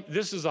kill him.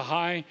 This is a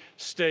high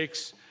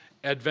stakes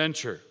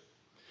adventure.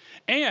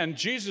 And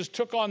Jesus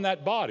took on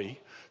that body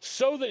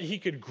so that he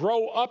could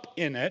grow up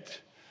in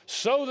it,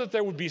 so that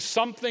there would be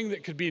something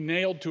that could be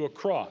nailed to a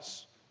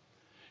cross.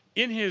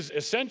 In his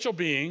essential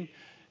being,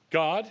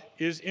 God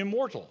is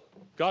immortal.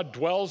 God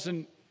dwells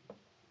in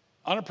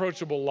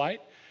unapproachable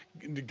light.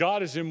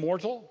 God is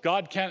immortal.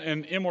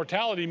 And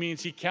immortality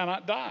means he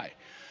cannot die.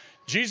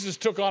 Jesus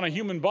took on a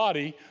human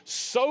body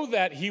so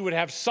that he would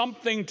have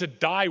something to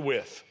die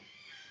with.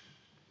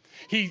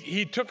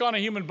 He took on a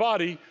human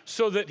body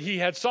so that he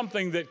had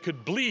something that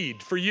could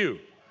bleed for you,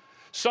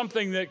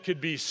 something that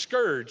could be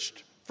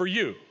scourged for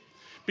you.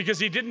 Because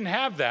he didn't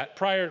have that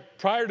prior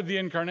to the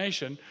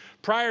incarnation,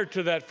 prior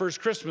to that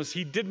first Christmas,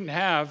 he didn't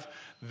have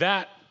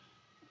that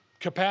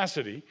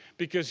capacity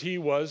because he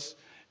was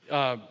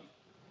God,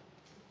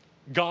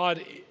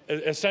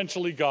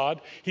 essentially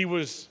God. He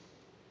was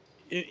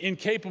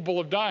incapable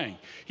of dying.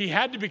 He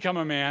had to become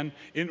a man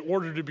in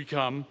order to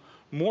become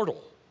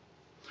mortal.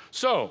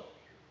 So,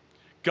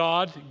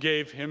 God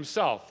gave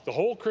himself. The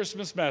whole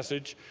Christmas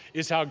message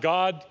is how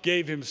God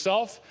gave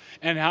himself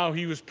and how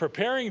he was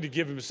preparing to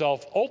give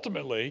himself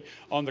ultimately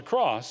on the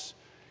cross,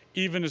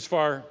 even as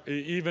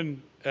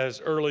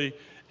early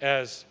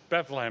as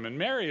Bethlehem. And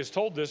Mary is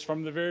told this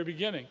from the very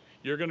beginning.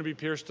 You're going to be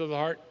pierced to the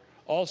heart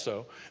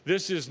also.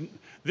 This is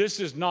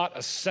not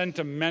a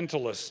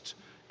sentimentalist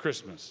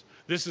Christmas.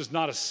 This is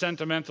not a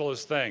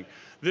sentimentalist thing.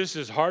 This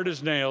is hard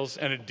as nails,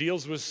 and it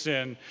deals with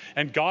sin,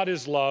 and God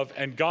is love,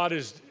 and God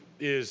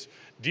is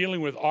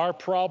dealing with our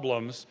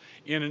problems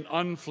in an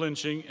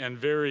unflinching and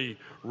very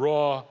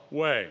raw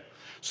way.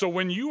 So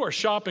when you are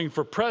shopping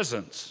for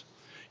presents,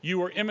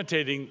 you are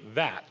imitating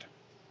that.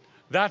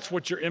 That's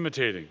what you're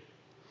imitating.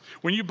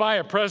 When you buy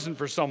a present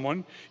for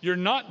someone, you're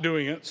not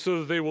doing it so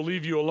that they will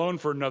leave you alone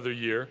for another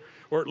year,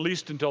 or at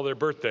least until their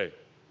birthday.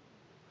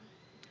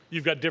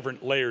 You've got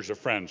different layers of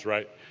friends,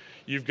 right?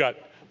 You've got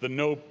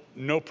the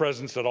no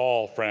presents at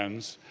all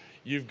friends.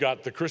 You've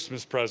got the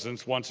Christmas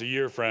presents once a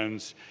year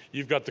friends.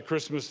 You've got the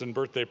Christmas and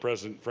birthday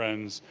present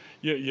friends.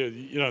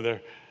 You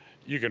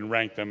can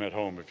rank them at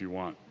home if you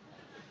want.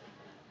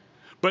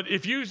 But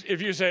if you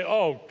say,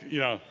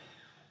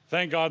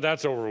 thank God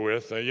that's over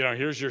with.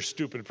 Here's your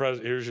stupid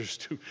present.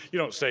 You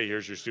don't say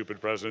here's your stupid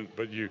present,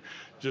 but you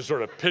just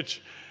sort of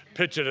pitch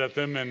it at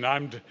them, and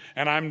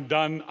I'm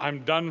done. I'm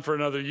done for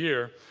another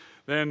year.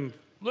 Then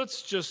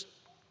let's just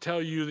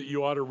tell you that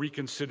you ought to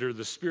reconsider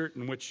the spirit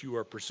in which you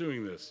are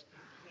pursuing this.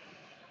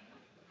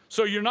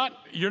 So you're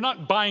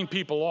not buying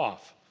people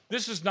off.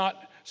 This is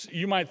not.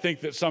 You might think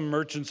that some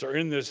merchants are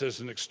in this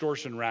as an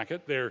extortion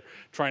racket. They're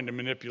trying to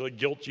manipulate,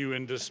 guilt you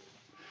into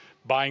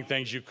buying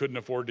things you couldn't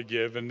afford to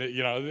give, and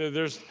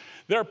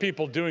there are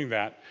people doing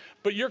that.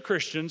 But you're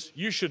Christians,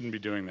 you shouldn't be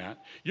doing that.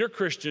 You're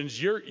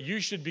Christians, you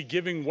should be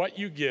giving what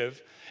you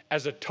give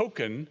as a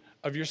token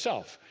of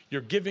yourself.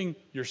 You're giving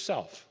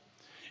yourself.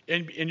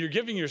 And you're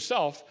giving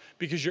yourself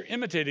because you're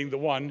imitating the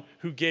one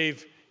who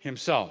gave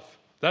himself.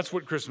 That's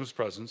what Christmas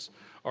presents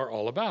are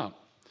all about.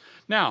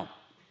 Now,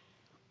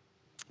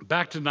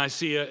 back to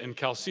Nicaea and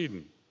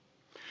Chalcedon.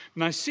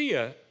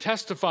 Nicaea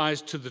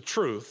testifies to the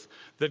truth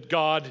that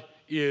God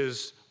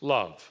is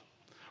love.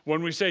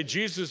 When we say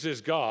Jesus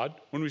is God,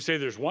 when we say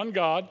there's one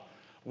God,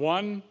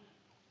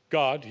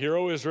 hear,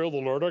 O Israel, the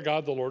Lord our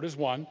God, the Lord is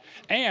one,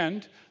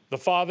 and the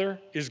Father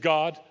is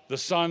God, the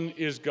Son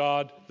is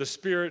God, the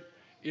Spirit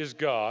is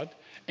God,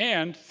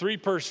 and three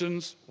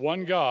persons,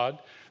 one God,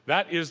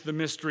 that is the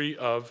mystery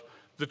of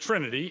the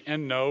Trinity.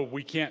 And no,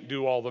 we can't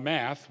do all the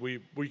math.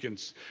 We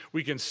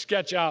can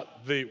sketch out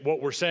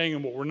what we're saying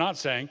and what we're not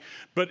saying.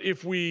 But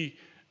if we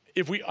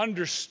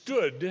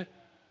understood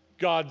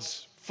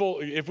God's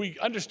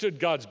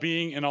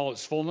being in all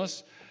its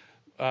fullness,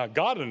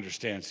 God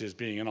understands his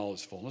being in all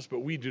its fullness, but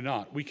we do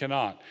not. We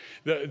cannot.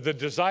 The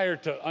desire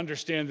to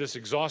understand this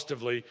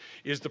exhaustively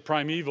is the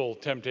primeval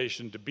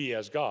temptation to be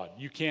as God.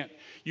 You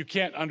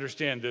can't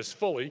understand this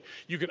fully.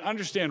 You can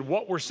understand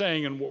what we're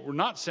saying and what we're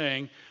not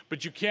saying,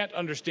 but you can't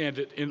understand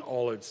it in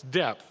all its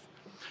depth.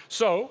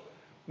 So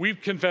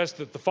we've confessed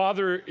that the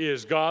Father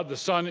is God, the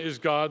Son is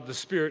God, the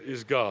Spirit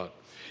is God.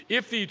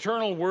 If the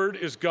eternal Word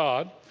is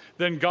God,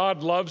 then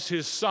God loves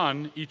his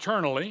Son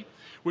eternally,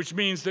 which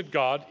means that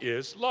God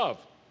is love.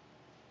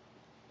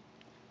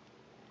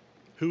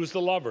 Who is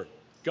the lover?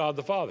 God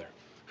the Father.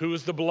 Who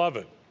is the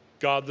beloved?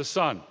 God the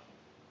Son.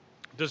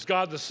 Does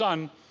God the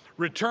Son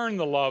return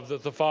the love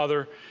that the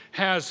Father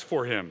has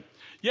for him?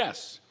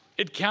 Yes,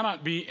 it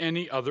cannot be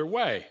any other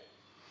way.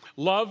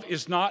 Love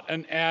is not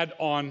an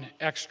add-on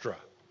extra.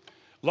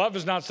 Love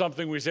is not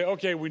something we say,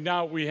 okay,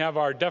 we have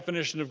our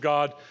definition of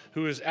God,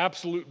 who is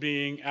absolute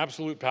being,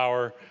 absolute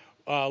power.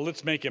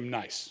 Let's make him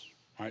nice.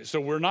 All right,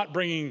 so we're not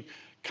bringing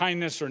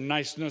kindness or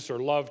niceness or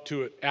love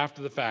to it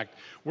after the fact.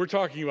 We're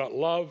talking about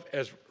love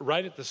as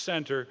right at the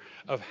center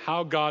of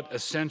how God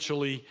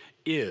essentially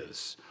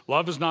is.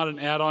 Love is not an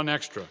add-on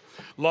extra.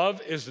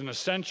 Love is an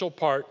essential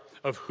part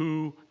of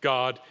who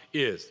God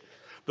is.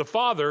 The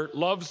Father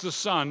loves the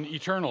Son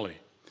eternally.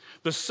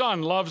 The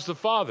Son loves the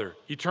Father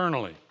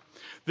eternally.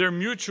 Their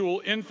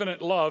mutual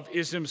infinite love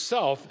is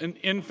himself an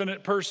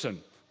infinite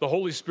person, the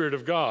Holy Spirit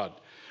of God.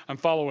 I'm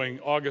following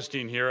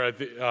Augustine here.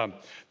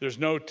 There's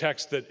no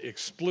text that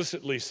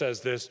explicitly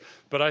says this,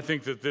 but I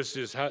think that this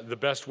is the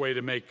best way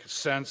to make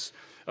sense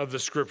of the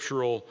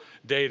scriptural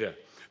data.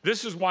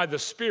 This is why the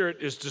Spirit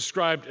is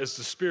described as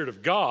the Spirit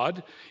of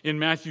God in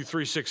Matthew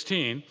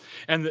 3:16,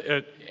 and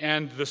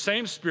the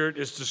same Spirit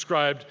is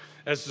described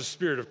as the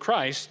Spirit of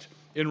Christ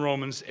in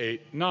Romans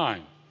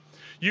 8:9.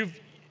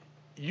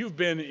 You've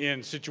been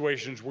in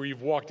situations where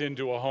you've walked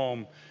into a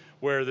home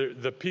where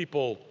the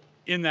people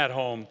in that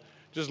home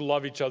just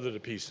love each other to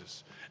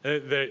pieces.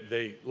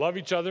 They love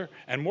each other,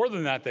 and more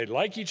than that, they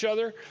like each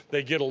other,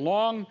 they get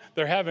along,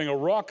 they're having a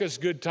raucous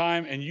good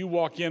time, and you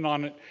walk in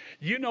on it.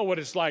 You know what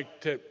it's like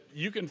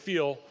you can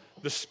feel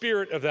the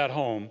spirit of that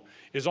home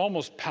is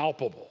almost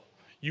palpable.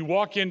 You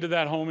walk into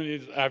that home,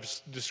 and I've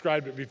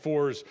described it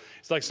before, it's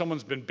like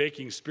someone's been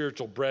baking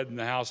spiritual bread in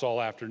the house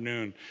all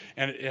afternoon,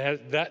 and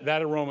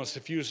that aroma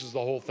suffuses the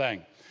whole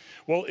thing.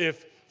 Well,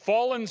 if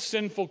fallen,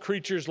 sinful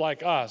creatures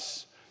like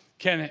us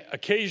can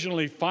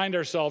occasionally find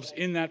ourselves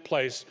in that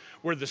place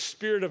where the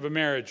spirit of a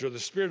marriage or the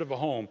spirit of a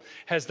home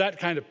has that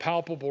kind of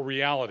palpable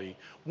reality,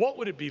 what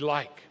would it be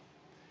like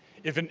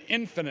if an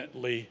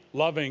infinitely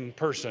loving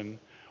person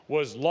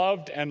was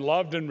loved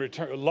in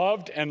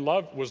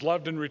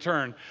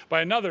return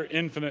by another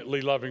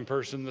infinitely loving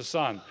person, the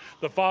Son?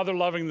 The Father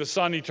loving the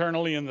Son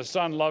eternally and the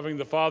Son loving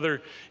the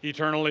Father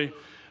eternally.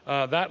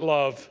 That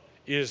love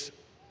is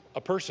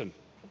a person.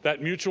 That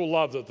mutual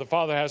love that the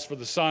Father has for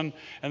the Son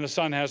and the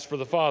Son has for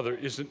the Father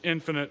is an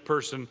infinite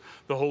person,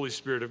 the Holy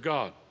Spirit of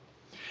God.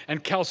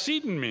 And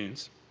Chalcedon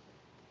means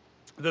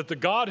that the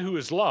God who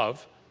is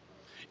love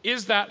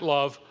is that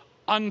love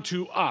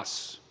unto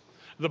us.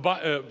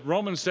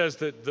 Romans says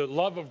that the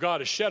love of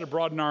God is shed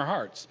abroad in our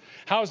hearts.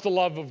 How is the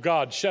love of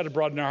God shed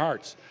abroad in our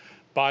hearts?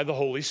 By the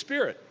Holy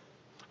Spirit.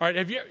 All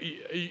right,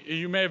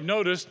 you may have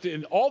noticed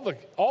in all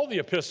the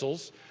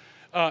epistles,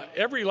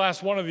 every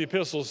last one of the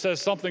epistles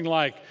says something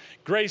like,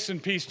 grace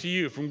and peace to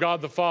you from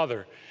God the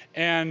Father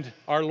and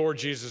our Lord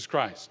Jesus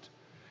Christ.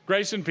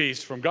 Grace and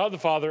peace from God the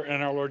Father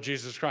and our Lord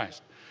Jesus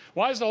Christ.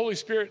 Why is the Holy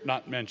Spirit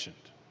not mentioned?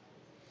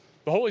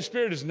 The Holy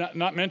Spirit is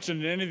not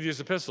mentioned in any of these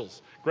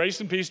epistles.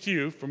 Grace and peace to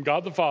you from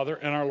God the Father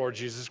and our Lord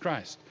Jesus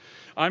Christ.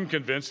 I'm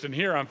convinced, and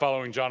here I'm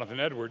following Jonathan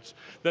Edwards,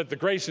 that the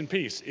grace and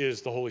peace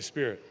is the Holy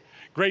Spirit.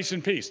 Grace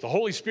and peace, the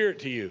Holy Spirit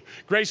to you.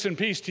 Grace and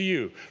peace to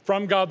you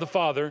from God the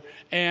Father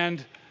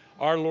and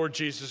our Lord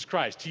Jesus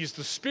Christ. He's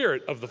the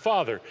Spirit of the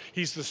Father.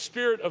 He's the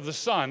Spirit of the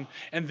Son,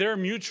 and their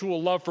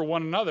mutual love for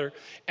one another.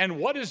 And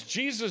what does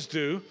Jesus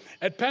do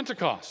at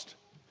Pentecost?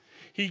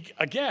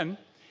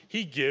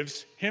 He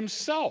gives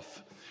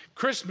himself.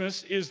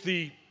 Christmas is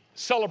the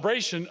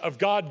celebration of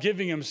God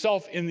giving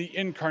himself in the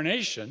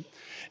incarnation,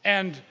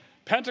 and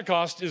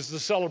Pentecost is the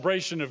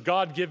celebration of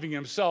God giving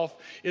himself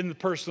in the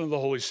person of the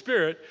Holy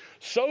Spirit,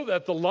 so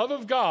that the love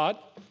of God,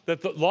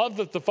 that the love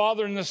that the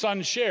Father and the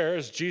Son share,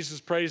 as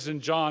Jesus prays in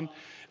John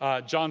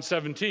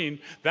 17,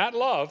 that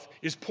love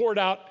is poured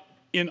out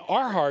in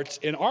our hearts,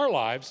 in our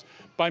lives,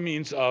 by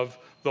means of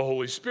the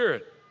Holy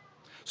Spirit.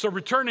 So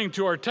returning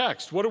to our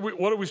text, what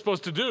are we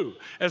supposed to do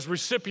as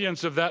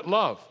recipients of that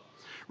love?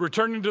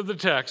 Returning to the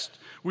text,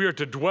 we are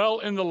to dwell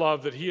in the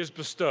love that he has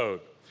bestowed,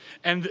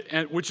 and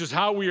which is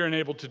how we are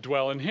enabled to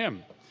dwell in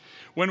him.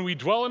 When we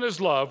dwell in his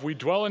love, we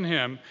dwell in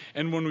him,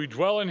 and when we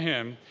dwell in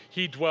him,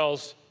 he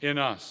dwells in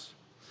us.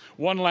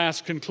 One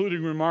last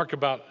concluding remark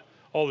about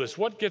all this.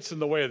 What gets in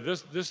the way of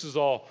this? This is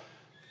all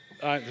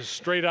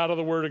straight out of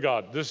the Word of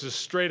God. This is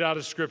straight out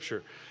of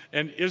Scripture.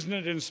 And isn't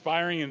it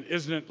inspiring and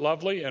isn't it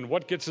lovely? And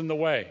what gets in the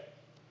way?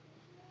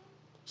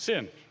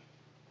 Sin.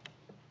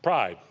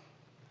 Pride.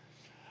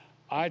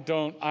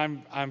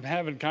 I'm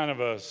having kind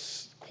of a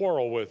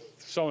quarrel with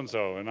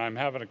so-and-so, and I'm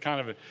having a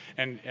kind of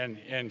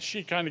and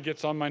she kind of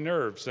gets on my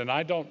nerves, and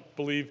I don't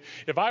believe,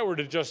 if I were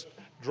to just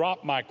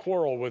drop my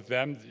quarrel with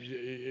them,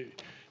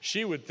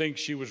 she would think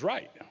she was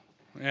right,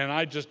 and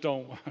I just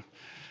don't,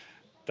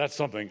 that's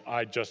something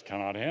I just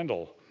cannot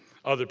handle,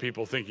 other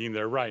people thinking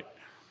they're right.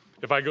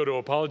 If I go to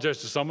apologize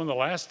to someone, the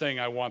last thing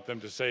I want them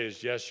to say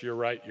is, yes, you're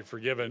right, you're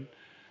forgiven.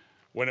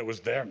 When it was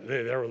they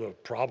were the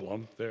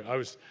problem. I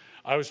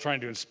was trying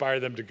to inspire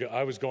them to go.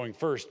 I was going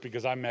first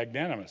because I'm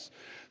magnanimous.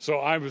 So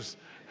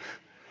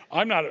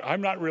I'm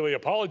not really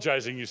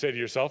apologizing, you say to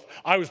yourself.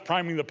 I was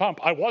priming the pump.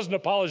 I wasn't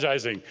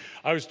apologizing.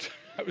 I was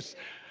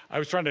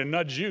trying to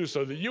nudge you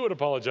so that you would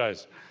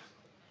apologize.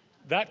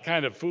 That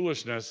kind of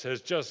foolishness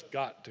has just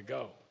got to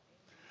go.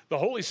 The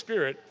Holy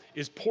Spirit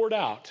is poured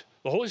out.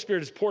 The Holy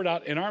Spirit is poured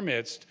out in our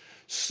midst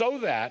so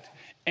that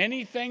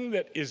anything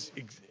that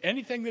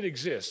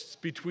exists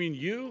between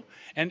you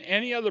and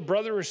any other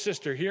brother or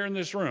sister here in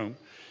this room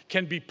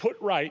can be put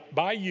right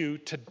by you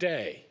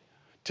today.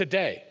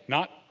 Today,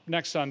 not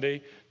next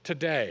Sunday,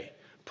 today.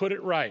 Put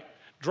it right.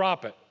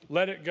 Drop it.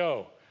 Let it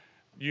go.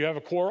 You have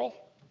a quarrel?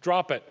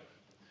 Drop it.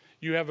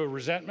 You have a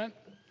resentment?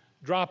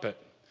 Drop it.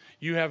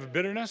 You have a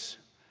bitterness?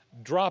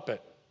 Drop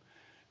it.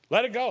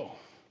 Let it go.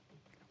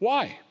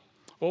 Why?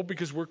 Well,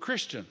 because we're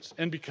Christians,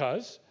 and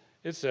because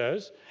it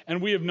says,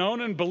 and we have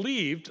known and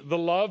believed the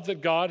love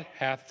that God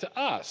hath to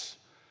us.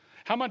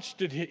 How much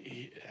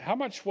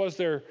was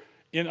there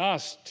in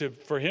us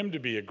for him to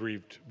be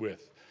aggrieved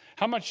with?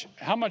 How much,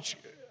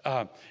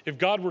 if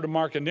God were to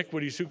mark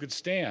iniquities, who could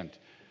stand?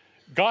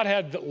 God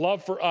had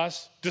love for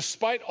us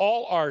despite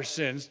all our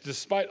sins,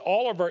 despite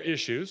all of our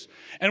issues,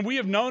 and we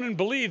have known and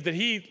believed that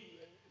he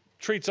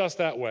treats us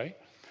that way.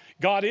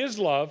 God is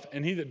love,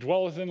 and he that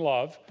dwelleth in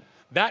love,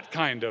 that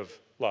kind of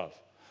love,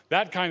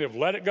 that kind of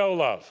let it go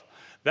love,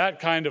 that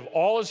kind of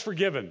all is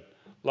forgiven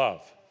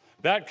love,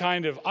 that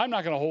kind of I'm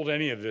not going to hold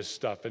any of this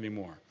stuff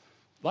anymore.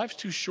 Life's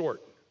too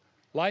short.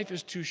 Life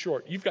is too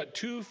short. You've got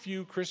too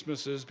few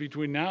Christmases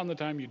between now and the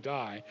time you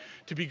die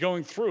to be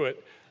going through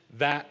it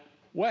that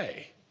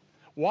way.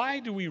 Why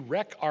do we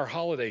wreck our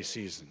holiday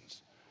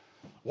seasons?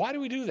 Why do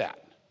we do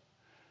that?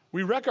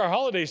 We wreck our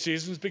holiday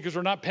seasons because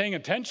we're not paying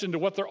attention to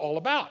what they're all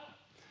about.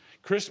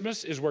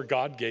 Christmas is where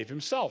God gave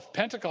himself.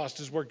 Pentecost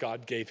is where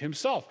God gave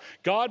himself.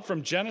 God,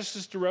 from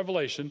Genesis to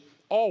Revelation,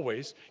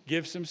 always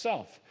gives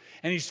himself.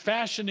 And he's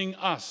fashioning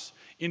us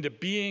into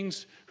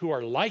beings who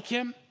are like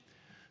him,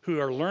 who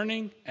are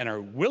learning and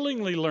are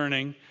willingly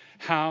learning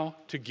how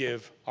to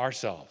give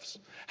ourselves.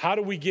 How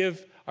do we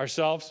give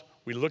ourselves?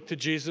 We look to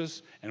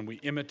Jesus and we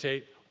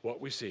imitate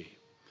what we see.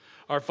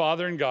 Our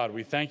Father in God,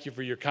 we thank you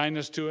for your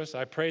kindness to us.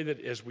 I pray that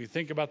as we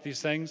think about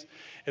these things,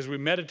 as we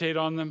meditate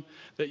on them,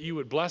 that you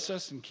would bless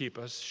us and keep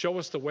us. Show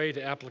us the way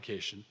to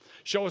application.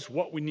 Show us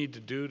what we need to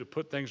do to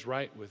put things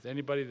right with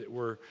anybody that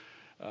we're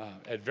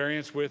at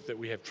variance with, that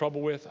we have trouble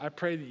with. I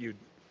pray that you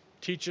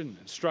teach and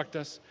instruct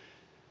us.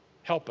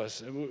 Help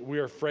us. We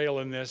are frail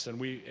in this, and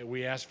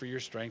we ask for your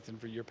strength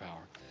and for your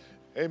power.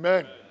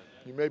 Amen.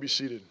 You may be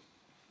seated.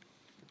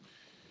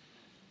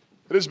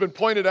 It has been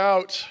pointed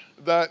out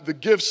that the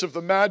gifts of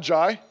the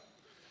Magi,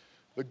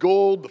 the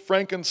gold, the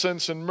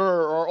frankincense, and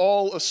myrrh, are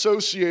all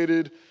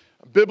associated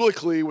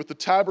biblically with the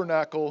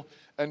tabernacle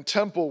and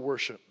temple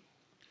worship.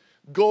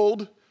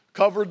 Gold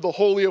covered the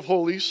Holy of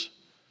Holies.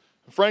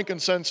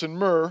 Frankincense and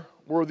myrrh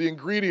were the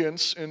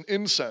ingredients in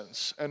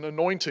incense and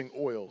anointing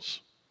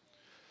oils.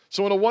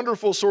 So in a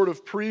wonderful sort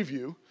of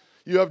preview,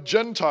 you have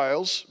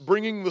Gentiles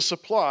bringing the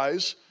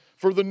supplies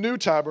for the new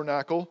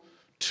tabernacle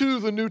to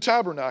the new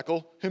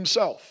tabernacle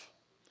himself.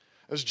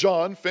 As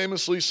John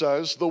famously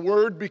says, the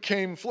Word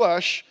became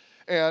flesh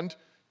and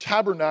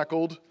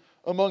tabernacled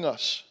among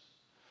us.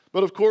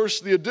 But of course,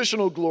 the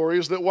additional glory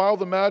is that while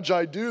the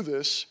Magi do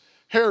this,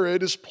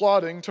 Herod is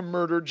plotting to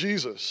murder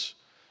Jesus.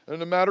 And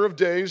in a matter of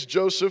days,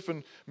 Joseph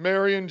and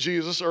Mary and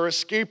Jesus are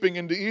escaping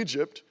into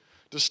Egypt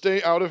to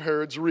stay out of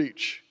Herod's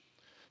reach.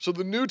 So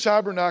the new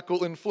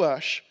tabernacle in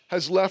flesh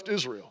has left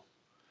Israel.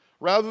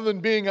 Rather than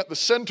being at the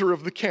center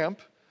of the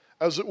camp,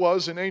 as it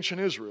was in ancient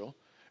Israel,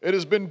 it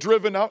has been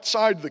driven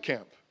outside the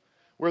camp,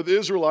 where the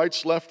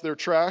Israelites left their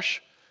trash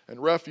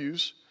and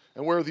refuse,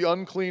 and where the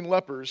unclean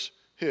lepers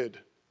hid.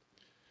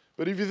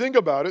 But if you think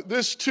about it,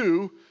 this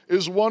too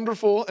is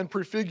wonderful and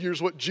prefigures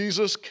what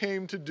Jesus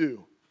came to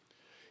do.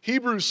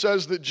 Hebrews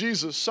says that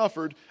Jesus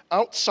suffered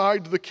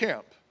outside the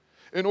camp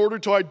in order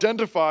to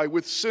identify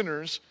with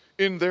sinners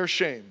in their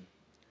shame.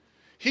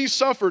 He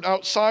suffered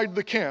outside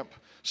the camp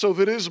so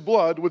that his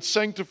blood would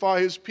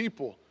sanctify his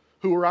people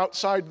who were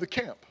outside the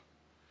camp.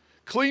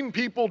 Clean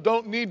people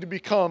don't need to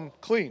become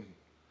clean.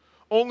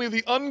 Only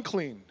the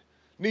unclean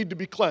need to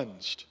be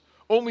cleansed.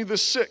 Only the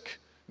sick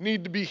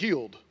need to be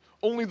healed.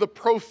 Only the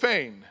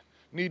profane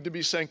need to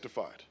be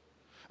sanctified.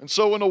 And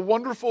so in a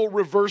wonderful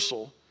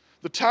reversal,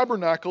 the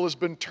tabernacle has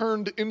been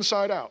turned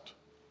inside out.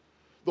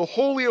 The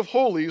Holy of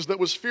Holies that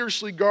was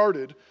fiercely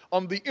guarded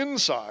on the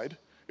inside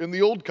in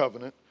the Old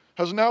Covenant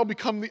has now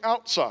become the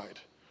outside,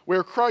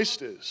 where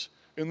Christ is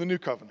in the New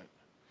Covenant.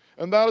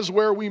 And that is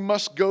where we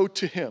must go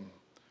to him,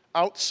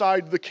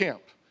 outside the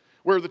camp,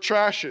 where the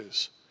trash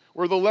is,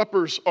 where the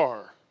lepers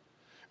are.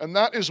 And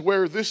that is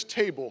where this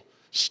table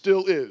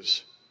still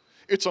is.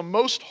 It's a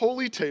most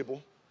holy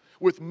table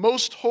with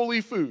most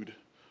holy food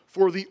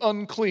for the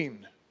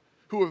unclean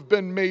who have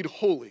been made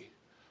holy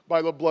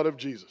by the blood of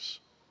Jesus.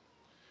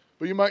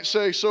 But you might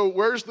say, so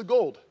where's the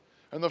gold?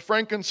 And the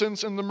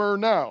frankincense and the myrrh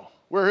now,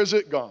 where has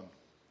it gone?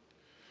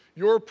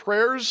 Your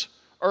prayers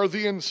are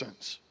the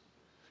incense.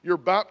 Your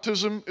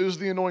baptism is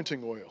the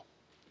anointing oil.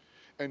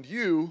 And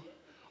you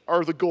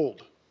are the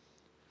gold,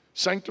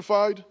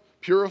 sanctified,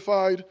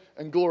 purified,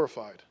 and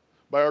glorified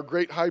by our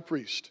great high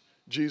priest,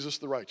 Jesus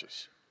the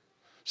righteous.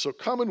 So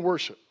come and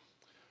worship.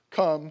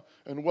 Come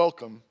and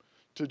welcome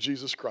to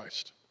Jesus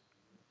Christ.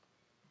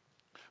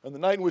 On the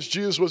night in which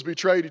Jesus was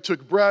betrayed, he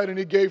took bread and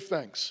he gave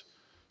thanks.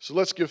 So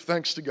let's give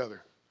thanks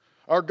together.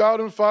 Our God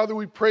and Father,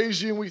 we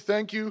praise you and we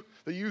thank you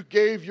that you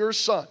gave your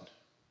Son.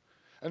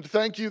 And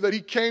thank you that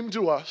he came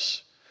to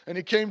us, and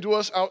he came to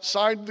us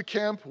outside the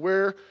camp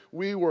where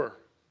we were.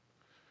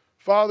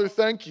 Father,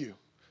 thank you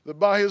that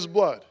by his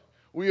blood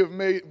we have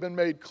been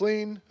made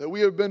clean, that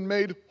we have been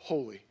made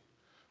holy.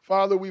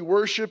 Father, we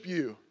worship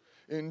you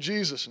in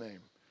Jesus' name,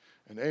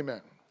 and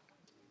amen.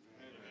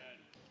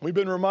 We've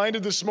been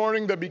reminded this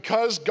morning that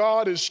because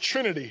God is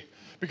Trinity,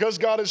 because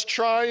God is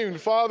triune,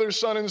 Father,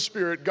 Son, and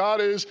Spirit,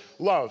 God is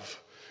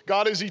love.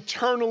 God is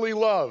eternally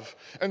love.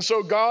 And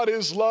so God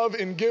is love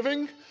in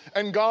giving,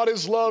 and God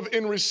is love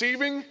in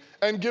receiving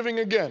and giving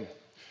again.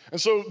 And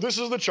so this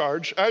is the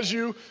charge. As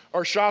you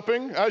are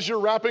shopping, as you're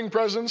wrapping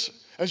presents,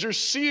 as you're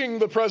seeing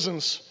the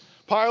presents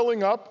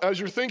piling up, as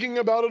you're thinking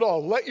about it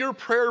all, let your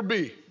prayer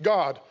be,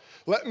 God,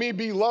 let me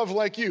be love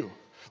like you.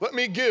 Let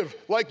me give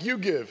like you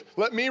give.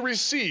 Let me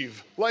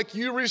receive like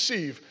you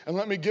receive. And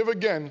let me give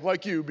again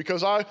like you,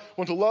 because I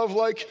want to love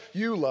like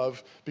you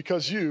love,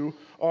 because you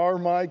are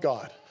my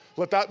God.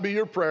 Let that be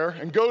your prayer.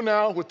 And go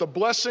now with the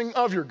blessing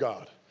of your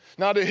God.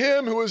 Now to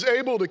him who is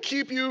able to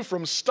keep you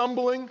from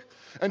stumbling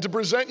and to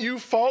present you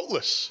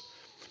faultless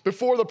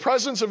before the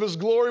presence of his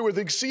glory with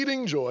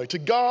exceeding joy, to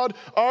God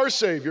our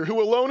Savior,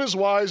 who alone is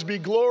wise, be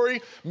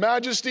glory,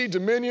 majesty,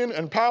 dominion,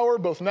 and power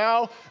both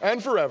now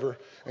and forever.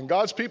 And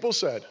God's people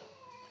said,